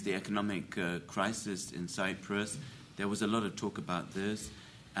crisis, the economic crisis in Cyprus, there was a lot of talk about this,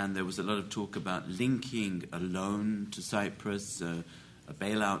 and there was a lot of talk about linking a loan to Cyprus, a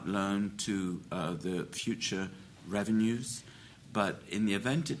bailout loan, to the future revenues. But in the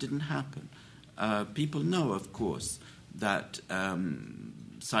event, it didn't happen. People know, of course, that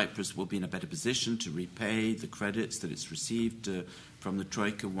Cyprus will be in a better position to repay the credits that it's received from the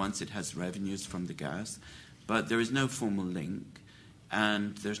Troika once it has revenues from the gas. But there is no formal link,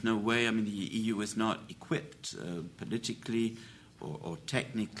 and there's no way. I mean, the EU is not equipped politically or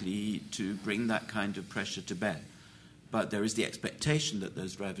technically to bring that kind of pressure to bear. But there is the expectation that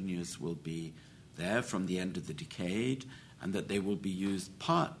those revenues will be there from the end of the decade, and that they will be used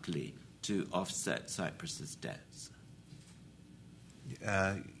partly to offset Cyprus's debts.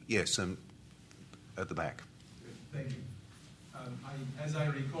 Yes, at the back. Thank you. As I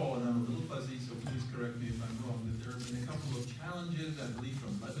recall, and I'm a little fuzzy, so please correct me if I'm wrong, that there have been a couple of challenges, I believe,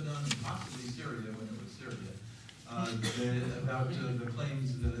 from Lebanon and possibly Syria, when it was Syria, about the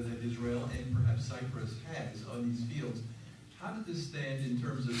claims that Israel and perhaps Cyprus has on these fields. How did this stand in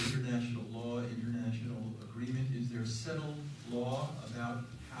terms of international law, international agreement? Is there settled law about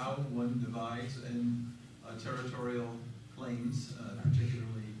how one divides and territorial claims,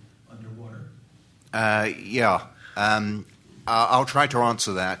 particularly underwater? Yeah. I'll try to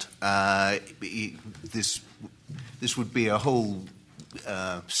answer that. This would be a whole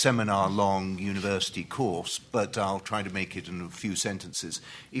seminar-long university course, but I'll try to make it in a few sentences.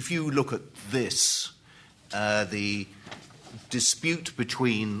 If you look at this, the dispute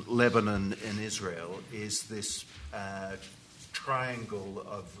between Lebanon and Israel is this triangle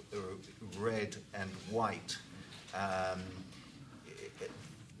of red and white.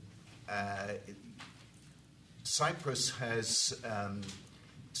 Cyprus has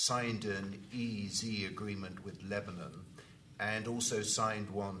signed an EEZ agreement with Lebanon and also signed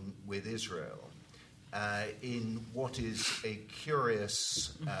one with Israel in what is a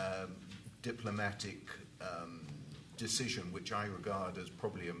curious diplomatic decision, which I regard as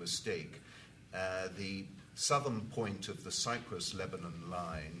probably a mistake. The southern point of the Cyprus-Lebanon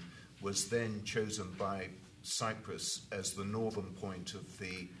line was then chosen by Cyprus as the northern point of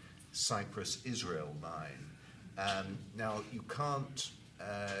the Cyprus-Israel line. Now, you can't,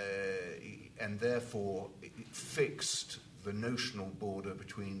 and therefore fixed the notional border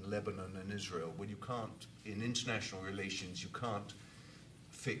between Lebanon and Israel. Well, you can't, in international relations, you can't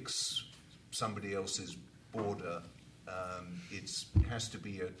fix somebody else's border, it has to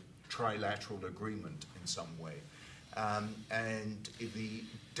be a trilateral agreement in some way. And the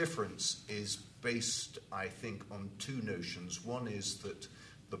difference is based, I think, on two notions. One is that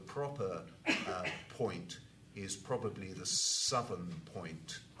the proper point is probably the southern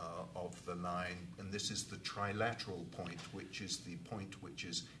point of the line, and this is the trilateral point, which is the point which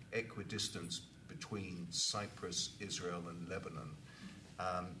is equidistant between Cyprus, Israel, and Lebanon.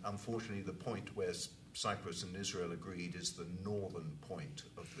 Unfortunately, the point where Cyprus and Israel agreed is the northern point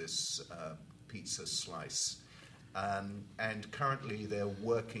of this pizza slice. And currently there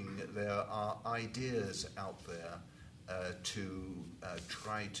are ideas out there to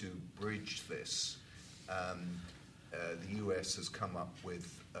try to bridge this. The US has come up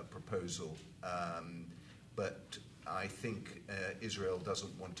with a proposal, but I think Israel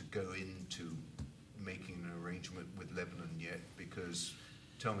doesn't want to go into making an arrangement with Lebanon yet, because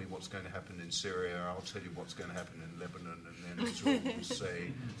tell me what's going to happen in Syria, I'll tell you what's going to happen in Lebanon, and then Israel will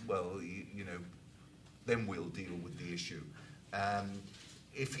say, well, you know, then we'll deal with the issue.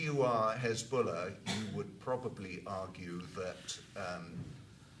 If you are Hezbollah, you would probably argue that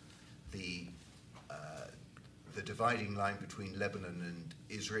the dividing line between Lebanon and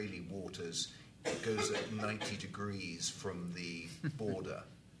Israeli waters goes at 90 degrees from the border,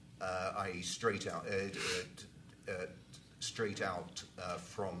 i.e. straight out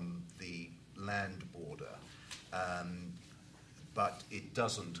from the land border. But it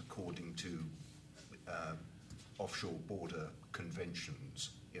doesn't according to offshore border conventions,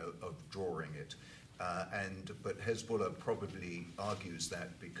 of drawing it. But Hezbollah probably argues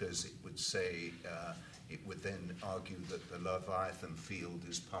that because it would say, it would then argue that the Leviathan field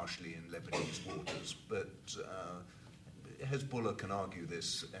is partially in Lebanese waters. But Hezbollah can argue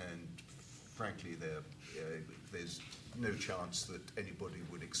this, and frankly, there's no chance that anybody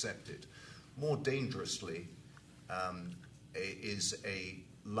would accept it. More dangerously is a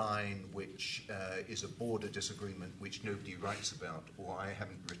line which is a border disagreement which nobody writes about, or I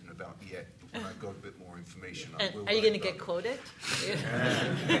haven't written about yet. But when I've got a bit more information, I will. Are you going to get quoted?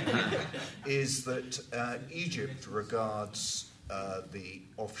 Is that Egypt regards the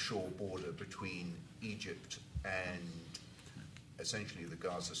offshore border between Egypt and essentially the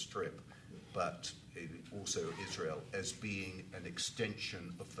Gaza Strip, but also Israel, as being an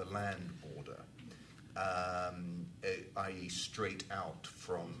extension of the land border. I.e. straight out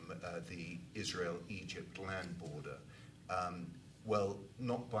from the Israel-Egypt land border. Well,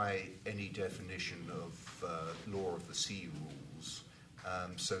 not by any definition of law of the sea rules.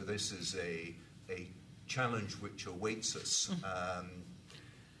 So this is a challenge which awaits us.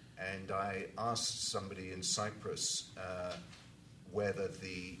 And I asked somebody in Cyprus whether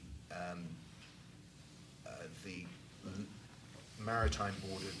the maritime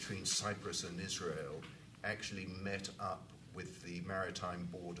border between Cyprus and Israel actually met up with the maritime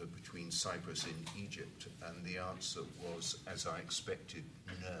border between Cyprus and Egypt, and the answer was, as I expected,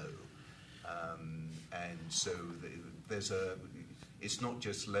 no. And so it's not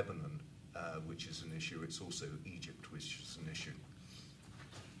just Lebanon which is an issue, it's also Egypt which is an issue.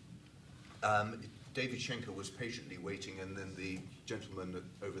 David Schenker was patiently waiting, and then the gentleman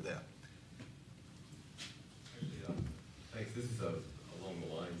over there. Thanks. This is along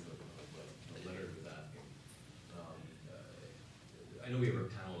the lines of what Leonard was asking. I know we have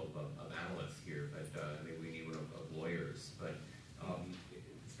a panel of analysts here, but maybe we need one of lawyers. But it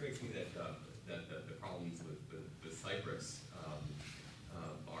strikes me that the problems with Cyprus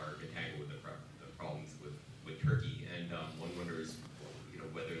are entangled with the problems with Turkey, and one wonders,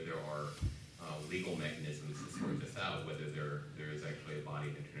 whether there are legal mechanisms to sort this out, whether there is actually a body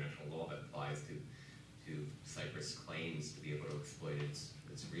of international law that applies to Cyprus' claims to be able to exploit its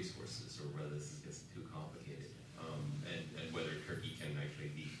resources, or whether this is just too complicated, and whether Turkey can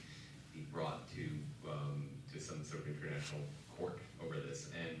actually be brought to some sort of international court over this,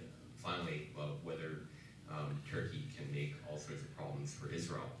 and finally, whether Turkey can make all sorts of problems for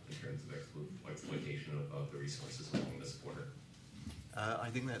Israel in terms of exploitation of the resources along this border. I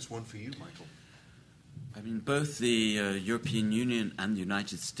think that's one for you, Michael. I mean, both the European Union and the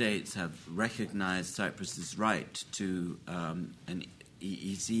United States have recognized Cyprus's right to an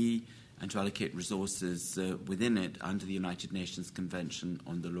EEZ and to allocate resources within it under the United Nations Convention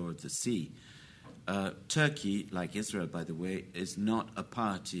on the Law of the Sea. Turkey, like Israel, by the way, is not a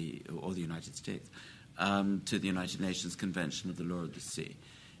party, or the United States, to the United Nations Convention of the Law of the Sea.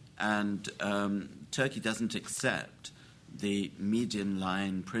 And Turkey doesn't accept the median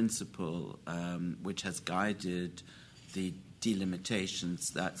line principle, which has guided the delimitations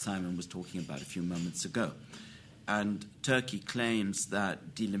that Simon was talking about a few moments ago. And Turkey claims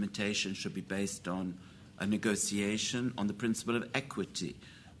that delimitation should be based on a negotiation on the principle of equity,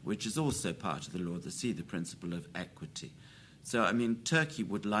 which is also part of the law of the sea, the principle of equity. So, I mean, Turkey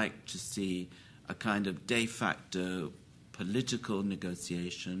would like to see a kind of de facto political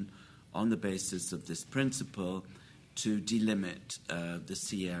negotiation on the basis of this principle to delimit the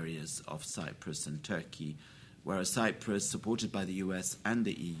sea areas of Cyprus and Turkey, whereas Cyprus, supported by the US and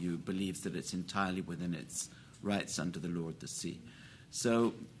the EU, believes that it's entirely within its rights under the law of the sea.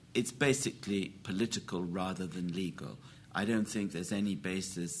 So it's basically political rather than legal. I don't think there's any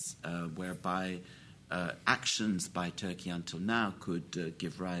basis whereby actions by Turkey until now could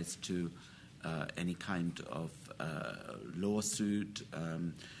give rise to any kind of lawsuit.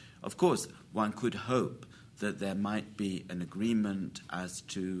 Of course, one could hope that there might be an agreement as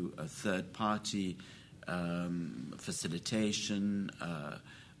to a third-party facilitation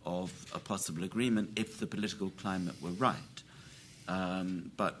of a possible agreement if the political climate were right.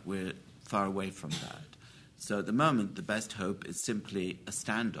 But we're far away from that. So at the moment, the best hope is simply a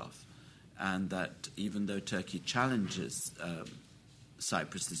standoff, and that even though Turkey challenges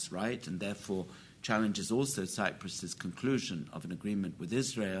Cyprus's right and therefore challenges also Cyprus's conclusion of an agreement with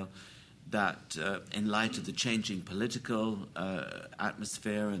Israel, that in light of the changing political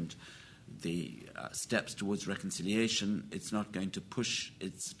atmosphere and the steps towards reconciliation, it's not going to push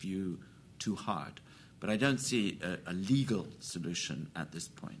its view too hard. But I don't see a legal solution at this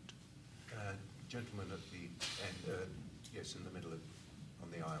point. Gentleman at the end, yes, in the middle on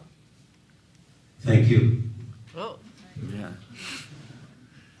the aisle. Thank you. Oh. Yeah.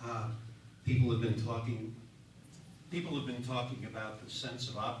 People have been talking about the sense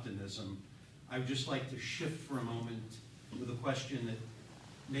of optimism. I would just like to shift for a moment with a question that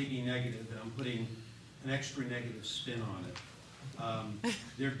may be negative, and I'm putting an extra negative spin on it.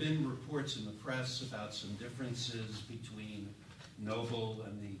 There have been reports in the press about some differences between Noble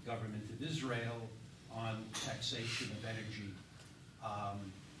and the government of Israel on taxation of energy.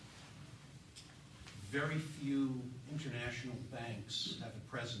 Very few international banks have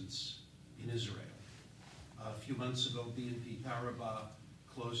a presence in Israel. A few months ago, BNP Paribas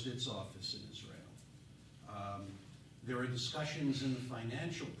closed its office in Israel. There are discussions in the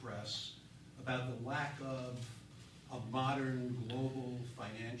financial press about the lack of a modern global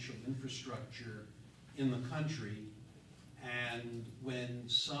financial infrastructure in the country, and when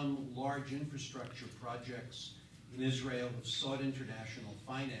some large infrastructure projects in Israel have sought international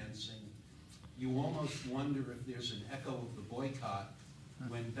financing, you almost wonder if there's an echo of the boycott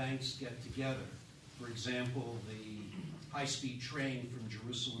when banks get together. For example, the high-speed train from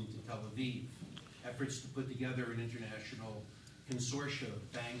Jerusalem to Tel Aviv, efforts to put together an international consortia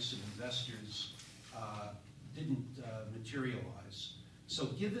of banks and investors didn't materialize. So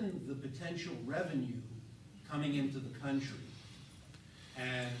given the potential revenue coming into the country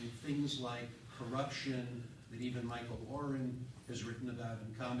and things like corruption that even Michael Leigh has written about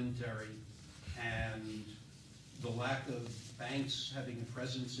in commentary, and the lack of banks having a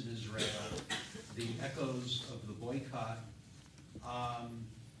presence in Israel, the echoes of the boycott,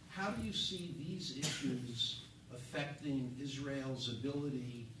 how do you see these issues affecting Israel's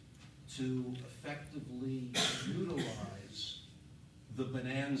ability to effectively utilize the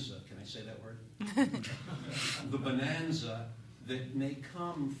bonanza, can I say that word? The bonanza that may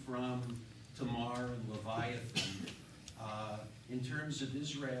come from Tamar and Leviathan in terms of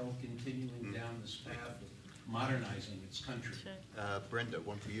Israel continuing down this path of modernizing its country. Sure. Brenda,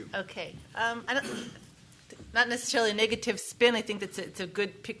 one for you. Okay. Not necessarily a negative spin. I think it's a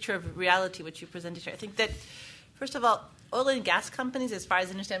good picture of reality, which you presented here. I think that, first of all, oil and gas companies, as far as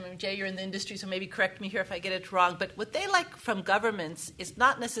I understand, Jay, you're in the industry, so maybe correct me here if I get it wrong, but what they like from governments is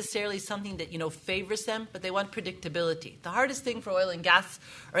not necessarily something that, favors them, but they want predictability. The hardest thing for oil and gas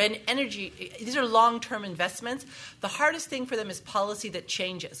or in energy, these are long-term investments. The hardest thing for them is policy that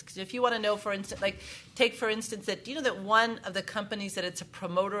changes. Because if you want to know, for instance, take for instance that, that one of the companies that it's a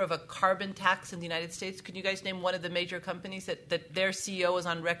promoter of a carbon tax in the United States, could you guys name one of the major companies that their CEO is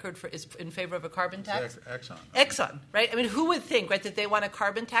on record is in favor of a carbon tax? Exxon, right? I mean, who would think, right, that they want a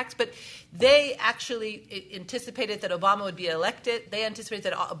carbon tax? But they actually anticipated that Obama would be elected. They anticipated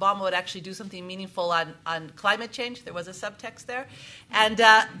that Obama would actually do something meaningful on climate change. There was a subtext there.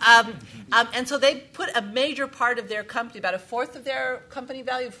 And so they put a major part of their company, about a fourth of their company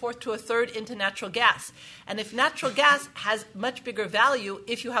value, a fourth to a third, into natural gas. And if natural gas has much bigger value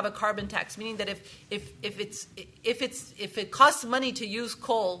if you have a carbon tax, meaning that if it costs money to use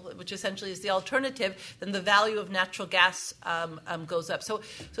coal, which essentially is the alternative, then the value of natural gas goes up. So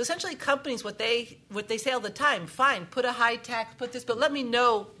essentially, companies what they say all the time: fine, put a high tax, put this, but let me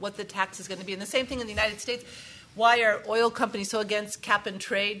know what the tax is going to be. And the same thing in the United States. why are oil companies so against cap and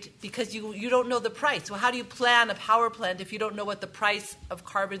trade? Because you don't know the price. So how do you plan a power plant if you don't know what the price of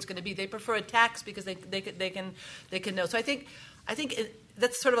carbon is going to be? They prefer a tax because they can know. So I think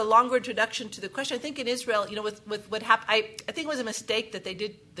that's sort of a longer introduction to the question. I think in Israel, with what happened, I think it was a mistake that they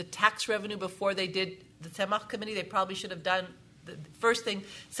did the tax revenue before they did the Tzemach committee. They probably should have done the first thing,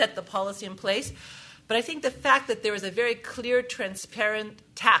 set the policy in place. But I think the fact that there is a very clear, transparent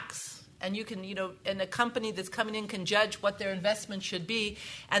tax, and you can, and a company that's coming in can judge what their investment should be,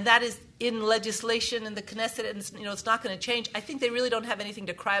 and that is in legislation in the Knesset, and it's not going to change. I think they really don't have anything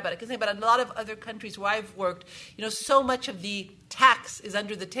to cry about. I can say about a lot of other countries where I've worked, so much of the tax is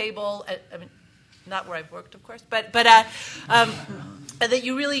under the table. I mean, not where I've worked, of course, but that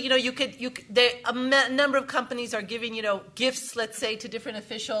you really, a number of companies are giving, gifts, let's say, to different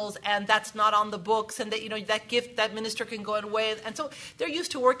officials, and that's not on the books, and that, that gift, that minister can go away. And so they're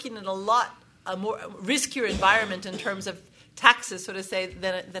used to working in a more riskier environment in terms of taxes, so to say,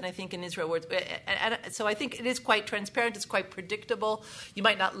 than I think in Israel. And so I think it is quite transparent. It's quite predictable. You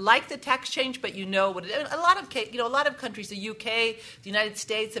might not like the tax change, but what it is. A lot of countries, the UK, the United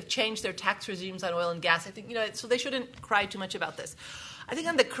States, have changed their tax regimes on oil and gas. I think so they shouldn't cry too much about this. I think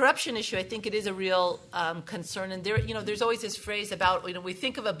on the corruption issue, I think it is a real concern. And there's always this phrase about we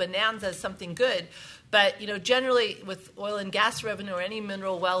think of a bonanza as something good, but generally with oil and gas revenue or any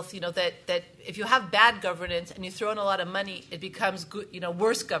mineral wealth, that if you have bad governance and you throw in a lot of money, it becomes good,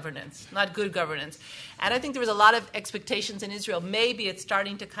 worse governance, not good governance. And I think there was a lot of expectations in Israel. Maybe it's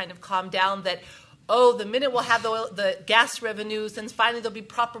starting to kind of calm down that. The minute we'll have the gas revenues, then finally there'll be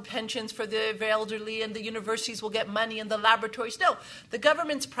proper pensions for the elderly, and the universities will get money, and the laboratories. No, the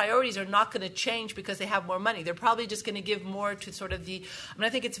government's priorities are not going to change because they have more money. They're probably just going to give more to sort of I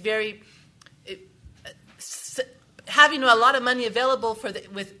think it's very having a lot of money available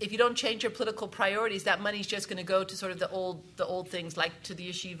if you don't change your political priorities, that money's just going to go to sort of the old things, like to the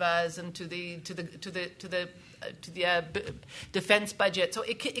yeshivas and to the defense budget. So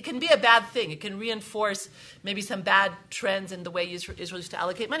it can be a bad thing. It can reinforce maybe some bad trends in the way Israel used to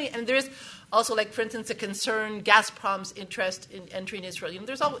allocate money. And there is also, like, for instance, a concern, Gazprom's interest in entering Israel.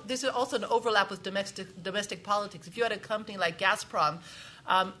 There's also an overlap with domestic politics. If you had a company like Gazprom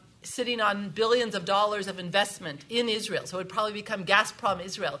sitting on billions of dollars of investment in Israel, so it would probably become Gazprom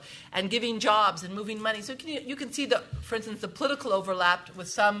Israel, and giving jobs and moving money. So you can see, for instance, the political overlap with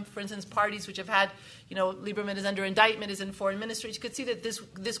some, for instance, parties which have had, Lieberman is under indictment, is in foreign ministries. You could see that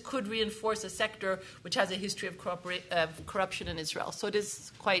this could reinforce a sector which has a history of corruption in Israel. So it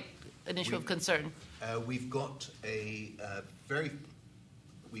is quite an issue of concern. We've got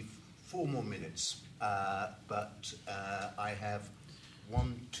we've 4 more minutes, but I have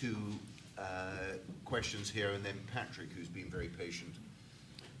 1-2 questions here, and then Patrick, who's been very patient.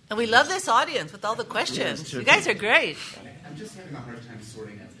 And we love this audience with all the questions. You guys are great. I'm just having a hard time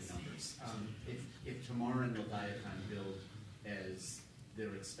sorting out the numbers. If Tamar and Leviathan build as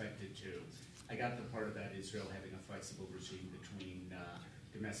they're expected to, I got the part about Israel having a flexible regime between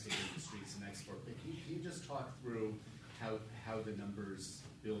domestic industries and export. But can you just talk through how the numbers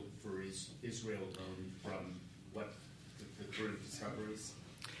build for Israel alone from what the current discoveries?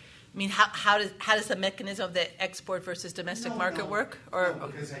 I mean, how does the mechanism of the export versus domestic market work?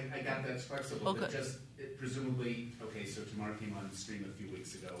 No, because I got that's flexible. Okay. But just presumably, so Tamar came on the stream a few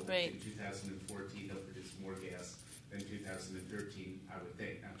weeks ago. Right. In 2014, they'll produce more gas than 2013, I would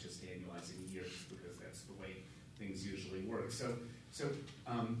think, not just annualizing years, because that's the way things usually work. So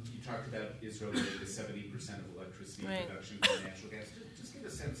you talked about Israel getting to 70% of electricity production from natural gas. Just give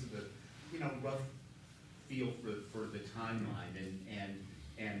a sense of the, rough feel for the timeline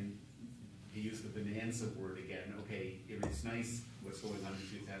and to use the bonanza word again. Okay, it's nice what's going on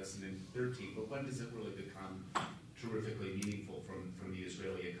in 2013, but when does it really become terrifically meaningful from the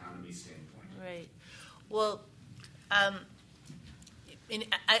Israeli economy standpoint? Right. Well, I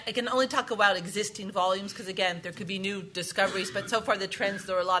can only talk about existing volumes because, again, there could be new discoveries. But so far, the trends,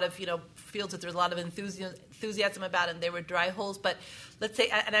 there are a lot of fields that there's a lot of enthusiasm about, and there were dry holes. But let's say,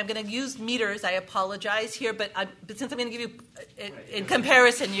 and I'm going to use meters. I apologize here, but since I'm going to give you, in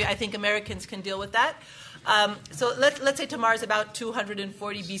comparison, I think Americans can deal with that. So let's say Tamar is about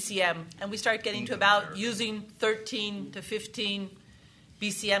 240 BCM, and we start getting to about using 13 to 15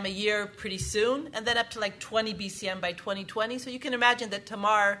 BCM a year pretty soon, and then up to like 20 BCM by 2020. So you can imagine that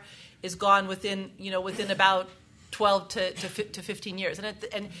Tamar is gone within about 12 to 15 years. And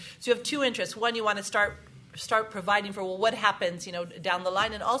so you have two interests. One, you want to start start providing for, well, what happens, down the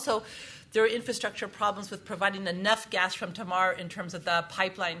line. And also, there are infrastructure problems with providing enough gas from Tamar in terms of the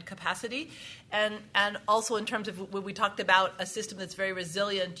pipeline capacity, and also in terms of when we talked about a system that's very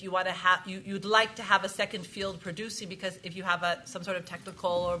resilient. You'd like to have a second field producing, because if you have some sort of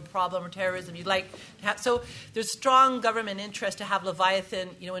technical or problem or terrorism, you'd like to have. So there's strong government interest to have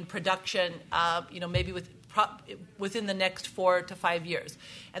Leviathan, in production, maybe within the next 4 to 5 years,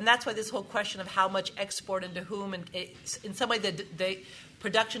 and that's why this whole question of how much export and to whom, and in some way the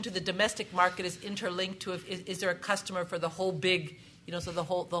production to the domestic market is interlinked to is there a customer for the whole big, so the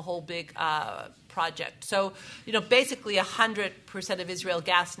whole big project. So, basically 100% of Israel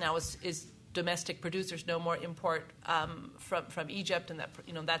gas now is domestic producers, no more import from Egypt, and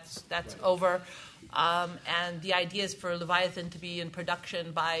that's right. Over. And the idea is for Leviathan to be in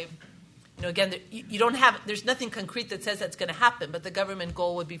production by, again, there's nothing concrete that says that's going to happen, but the government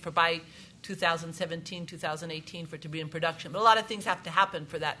goal would be for by 2017, 2018 for it to be in production. But a lot of things have to happen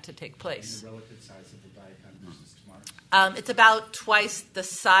for that to take place. And the relative size of the Diacon versus Tamar? It's about twice the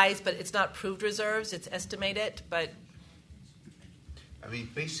size, but it's not proved reserves. It's estimated, but... I mean,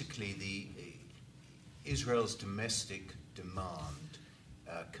 basically, Israel's domestic demand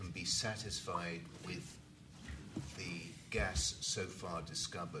can be satisfied with the gas so far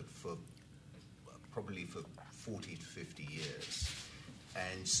discovered for probably for 40 to 50 years.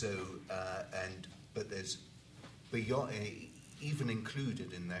 And so, but there's beyond, even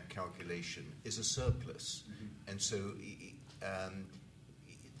included in that calculation is a surplus. Mm-hmm. And so,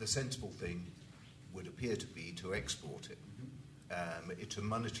 the sensible thing would appear to be to export it, to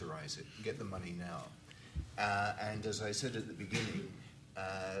monetize it, get the money now. And as I said at the beginning,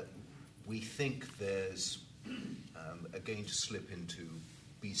 we think there's going to slip into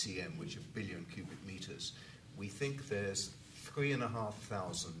BCM, which are billion cubic meters. We think there's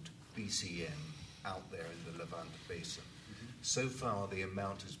 3,500 BCM out there in the Levant Basin. Mm-hmm. So far, the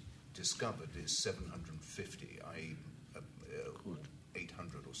amount discovered is 750, i.e.,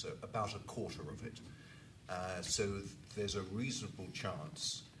 800 or so, about a quarter of it. So there's a reasonable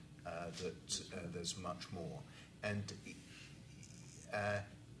chance that there's much more. And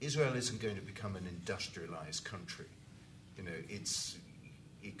Israel isn't going to become an industrialized country.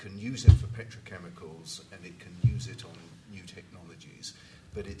 It can use it for petrochemicals and it can use it on new technologies,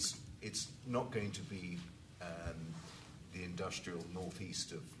 but it's not going to be the industrial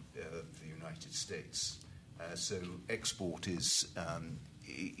northeast of the United States. So export is a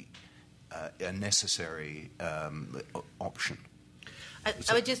necessary option. I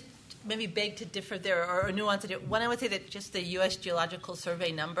would just maybe beg to differ there, or nuance it. One, I would say that just the U.S. Geological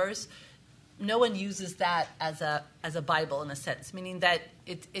Survey numbers, no one uses that as a Bible in a sense, meaning that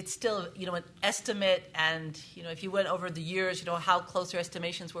it's still an estimate, and if you went over the years, how close their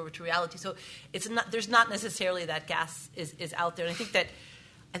estimations were to reality. So there's not necessarily that gas is out there. And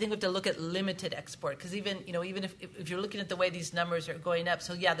I think we have to look at limited export, because even if you're looking at the way these numbers are going up,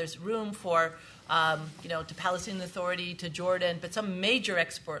 so yeah, there's room for to Palestinian Authority, to Jordan, but some major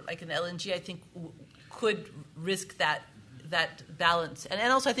export like an LNG, I think could risk that balance. And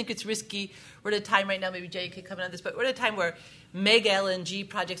also I think it's risky. We're at a time right now, maybe Jay could comment on this, but we're at a time where mega LNG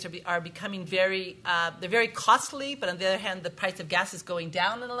projects are becoming they're very costly, but on the other hand, the price of gas is going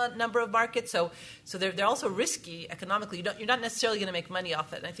down in a number of markets. So they're also risky economically. You're not necessarily going to make money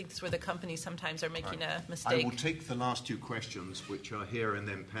off it. And I think that's where the companies sometimes are making a mistake. I will take the last two questions, which are here, and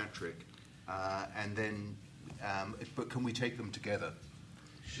then Patrick, and then. But can we take them together?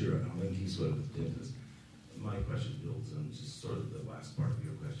 Sure. I'm Lynn Keyswood with Dimples. My question builds on just sort of the last part of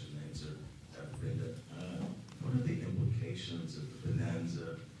your question and answer, Brenda. What are the implications of the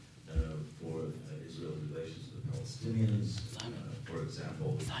bonanza for Israel's relations with the Palestinians? For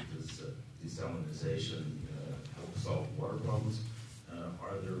example, does desalinization help solve water problems?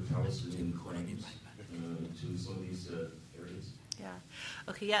 Are there Palestinian claims to some of these areas? Yeah.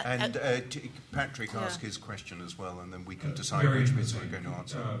 Okay. Yeah. And Patrick asked his question as well, and then we can decide which bits we're going to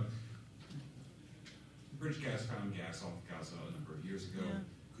answer. British Gas found gas off Gaza a number of years ago. Yeah.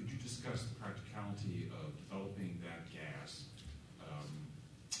 Could you discuss the practicality of developing that gas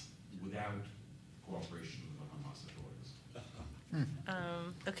without cooperation with the Hamas authorities?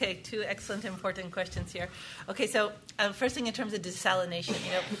 Okay, two excellent, important questions here. Okay, so first thing in terms of desalination,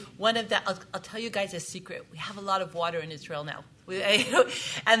 one of the I'll tell you guys a secret. We have a lot of water in Israel now,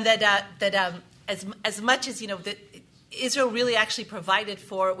 and that as much as that Israel really actually provided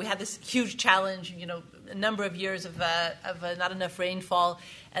for. We had this huge challenge, a number of years of not enough rainfall,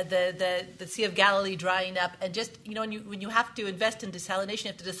 the Sea of Galilee drying up, and just when you have to invest in desalination,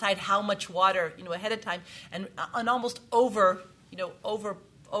 you have to decide how much water ahead of time, and almost over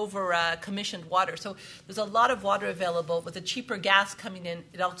commissioned water. So there's a lot of water available. With the cheaper gas coming in,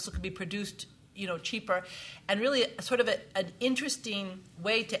 it also could be produced cheaper. And really sort of an interesting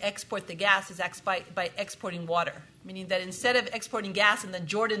way to export the gas is by exporting water, meaning that instead of exporting gas and then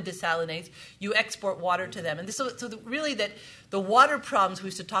Jordan desalinates, you export water to them. And really that the water problems we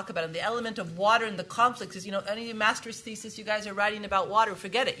used to talk about and the element of water in the conflicts is, any master's thesis you guys are writing about water,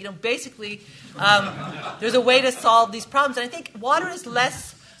 forget it. Basically, there's a way to solve these problems. And I think water is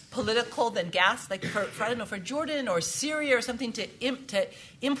less political than gas, like for Jordan or Syria or something to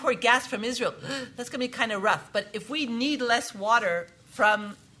import gas from Israel, that's going to be kind of rough. But if we need less water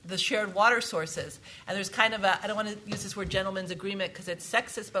from the shared water sources, and there's kind of I don't want to use this word gentleman's agreement because it's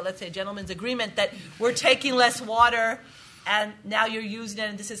sexist, but let's say a gentleman's agreement that we're taking less water and now you're using it,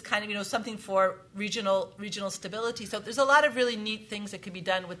 and this is kind of something for regional stability. So there's a lot of really neat things that could be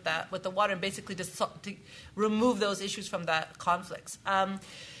done with the water, and basically to remove those issues from the conflicts.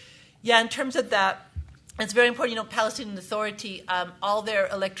 In terms of that, it's very important. Palestinian Authority, all their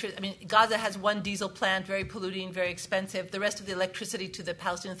electricity. Gaza has one diesel plant, very polluting, very expensive. The rest of the electricity to the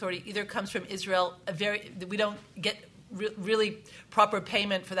Palestinian Authority either comes from Israel. We don't get really proper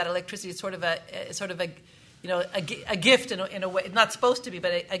payment for that electricity. It's sort of a gift in a way. It's not supposed to be,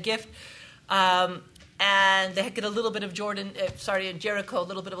 but a gift. And they get a little bit of in Jericho, a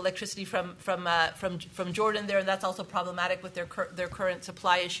little bit of electricity from Jordan there, and that's also problematic with their current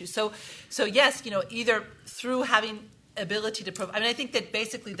supply issues. So yes, either through having ability to provide. I think that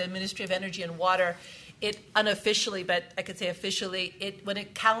basically the Ministry of Energy and Water, it unofficially, but I could say officially, when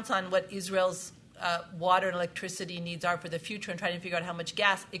it counts on what Israel's water and electricity needs are for the future and trying to figure out how much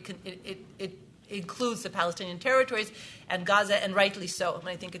gas it includes the Palestinian territories and Gaza, and rightly so.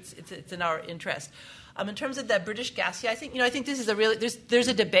 I think it's in our interest. In terms of the British gas, I think this is there's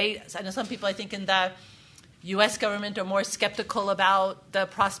a debate. I know some people I think in the U.S. government are more skeptical about the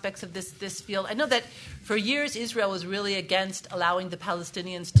prospects of this field. I know that for years Israel was really against allowing the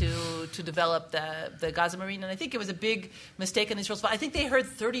Palestinians to develop the Gaza Marine, and I think it was a big mistake on Israel's part. I think they heard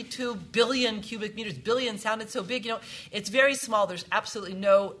 32 billion cubic meters. Billion sounded so big. It's very small. There's absolutely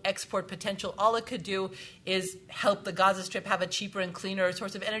no export potential. All it could do is help the Gaza Strip have a cheaper and cleaner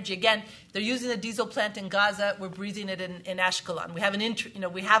source of energy. Again, they're using a diesel plant in Gaza. We're breathing it in Ashkelon.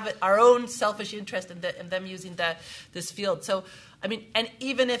 We have our own selfish interest in them using this field. So, and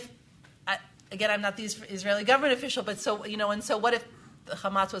even if, again, I'm not the Israeli government official, but so what if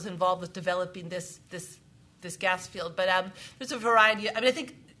Hamas was involved with developing this gas field? But there's a variety. I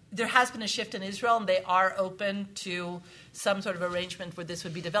think there has been a shift in Israel, and they are open to some sort of arrangement where this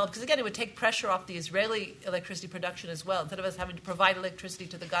would be developed. Because, again, it would take pressure off the Israeli electricity production as well. Instead of us having to provide electricity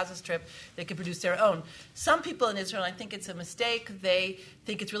to the Gaza Strip, they could produce their own. Some people in Israel, I think it's a mistake. They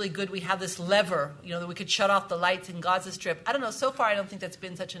think it's really good we have this lever, that we could shut off the lights in Gaza Strip. I don't know. So far, I don't think that's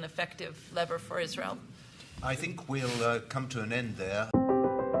been such an effective lever for Israel. I think we'll come to an end there.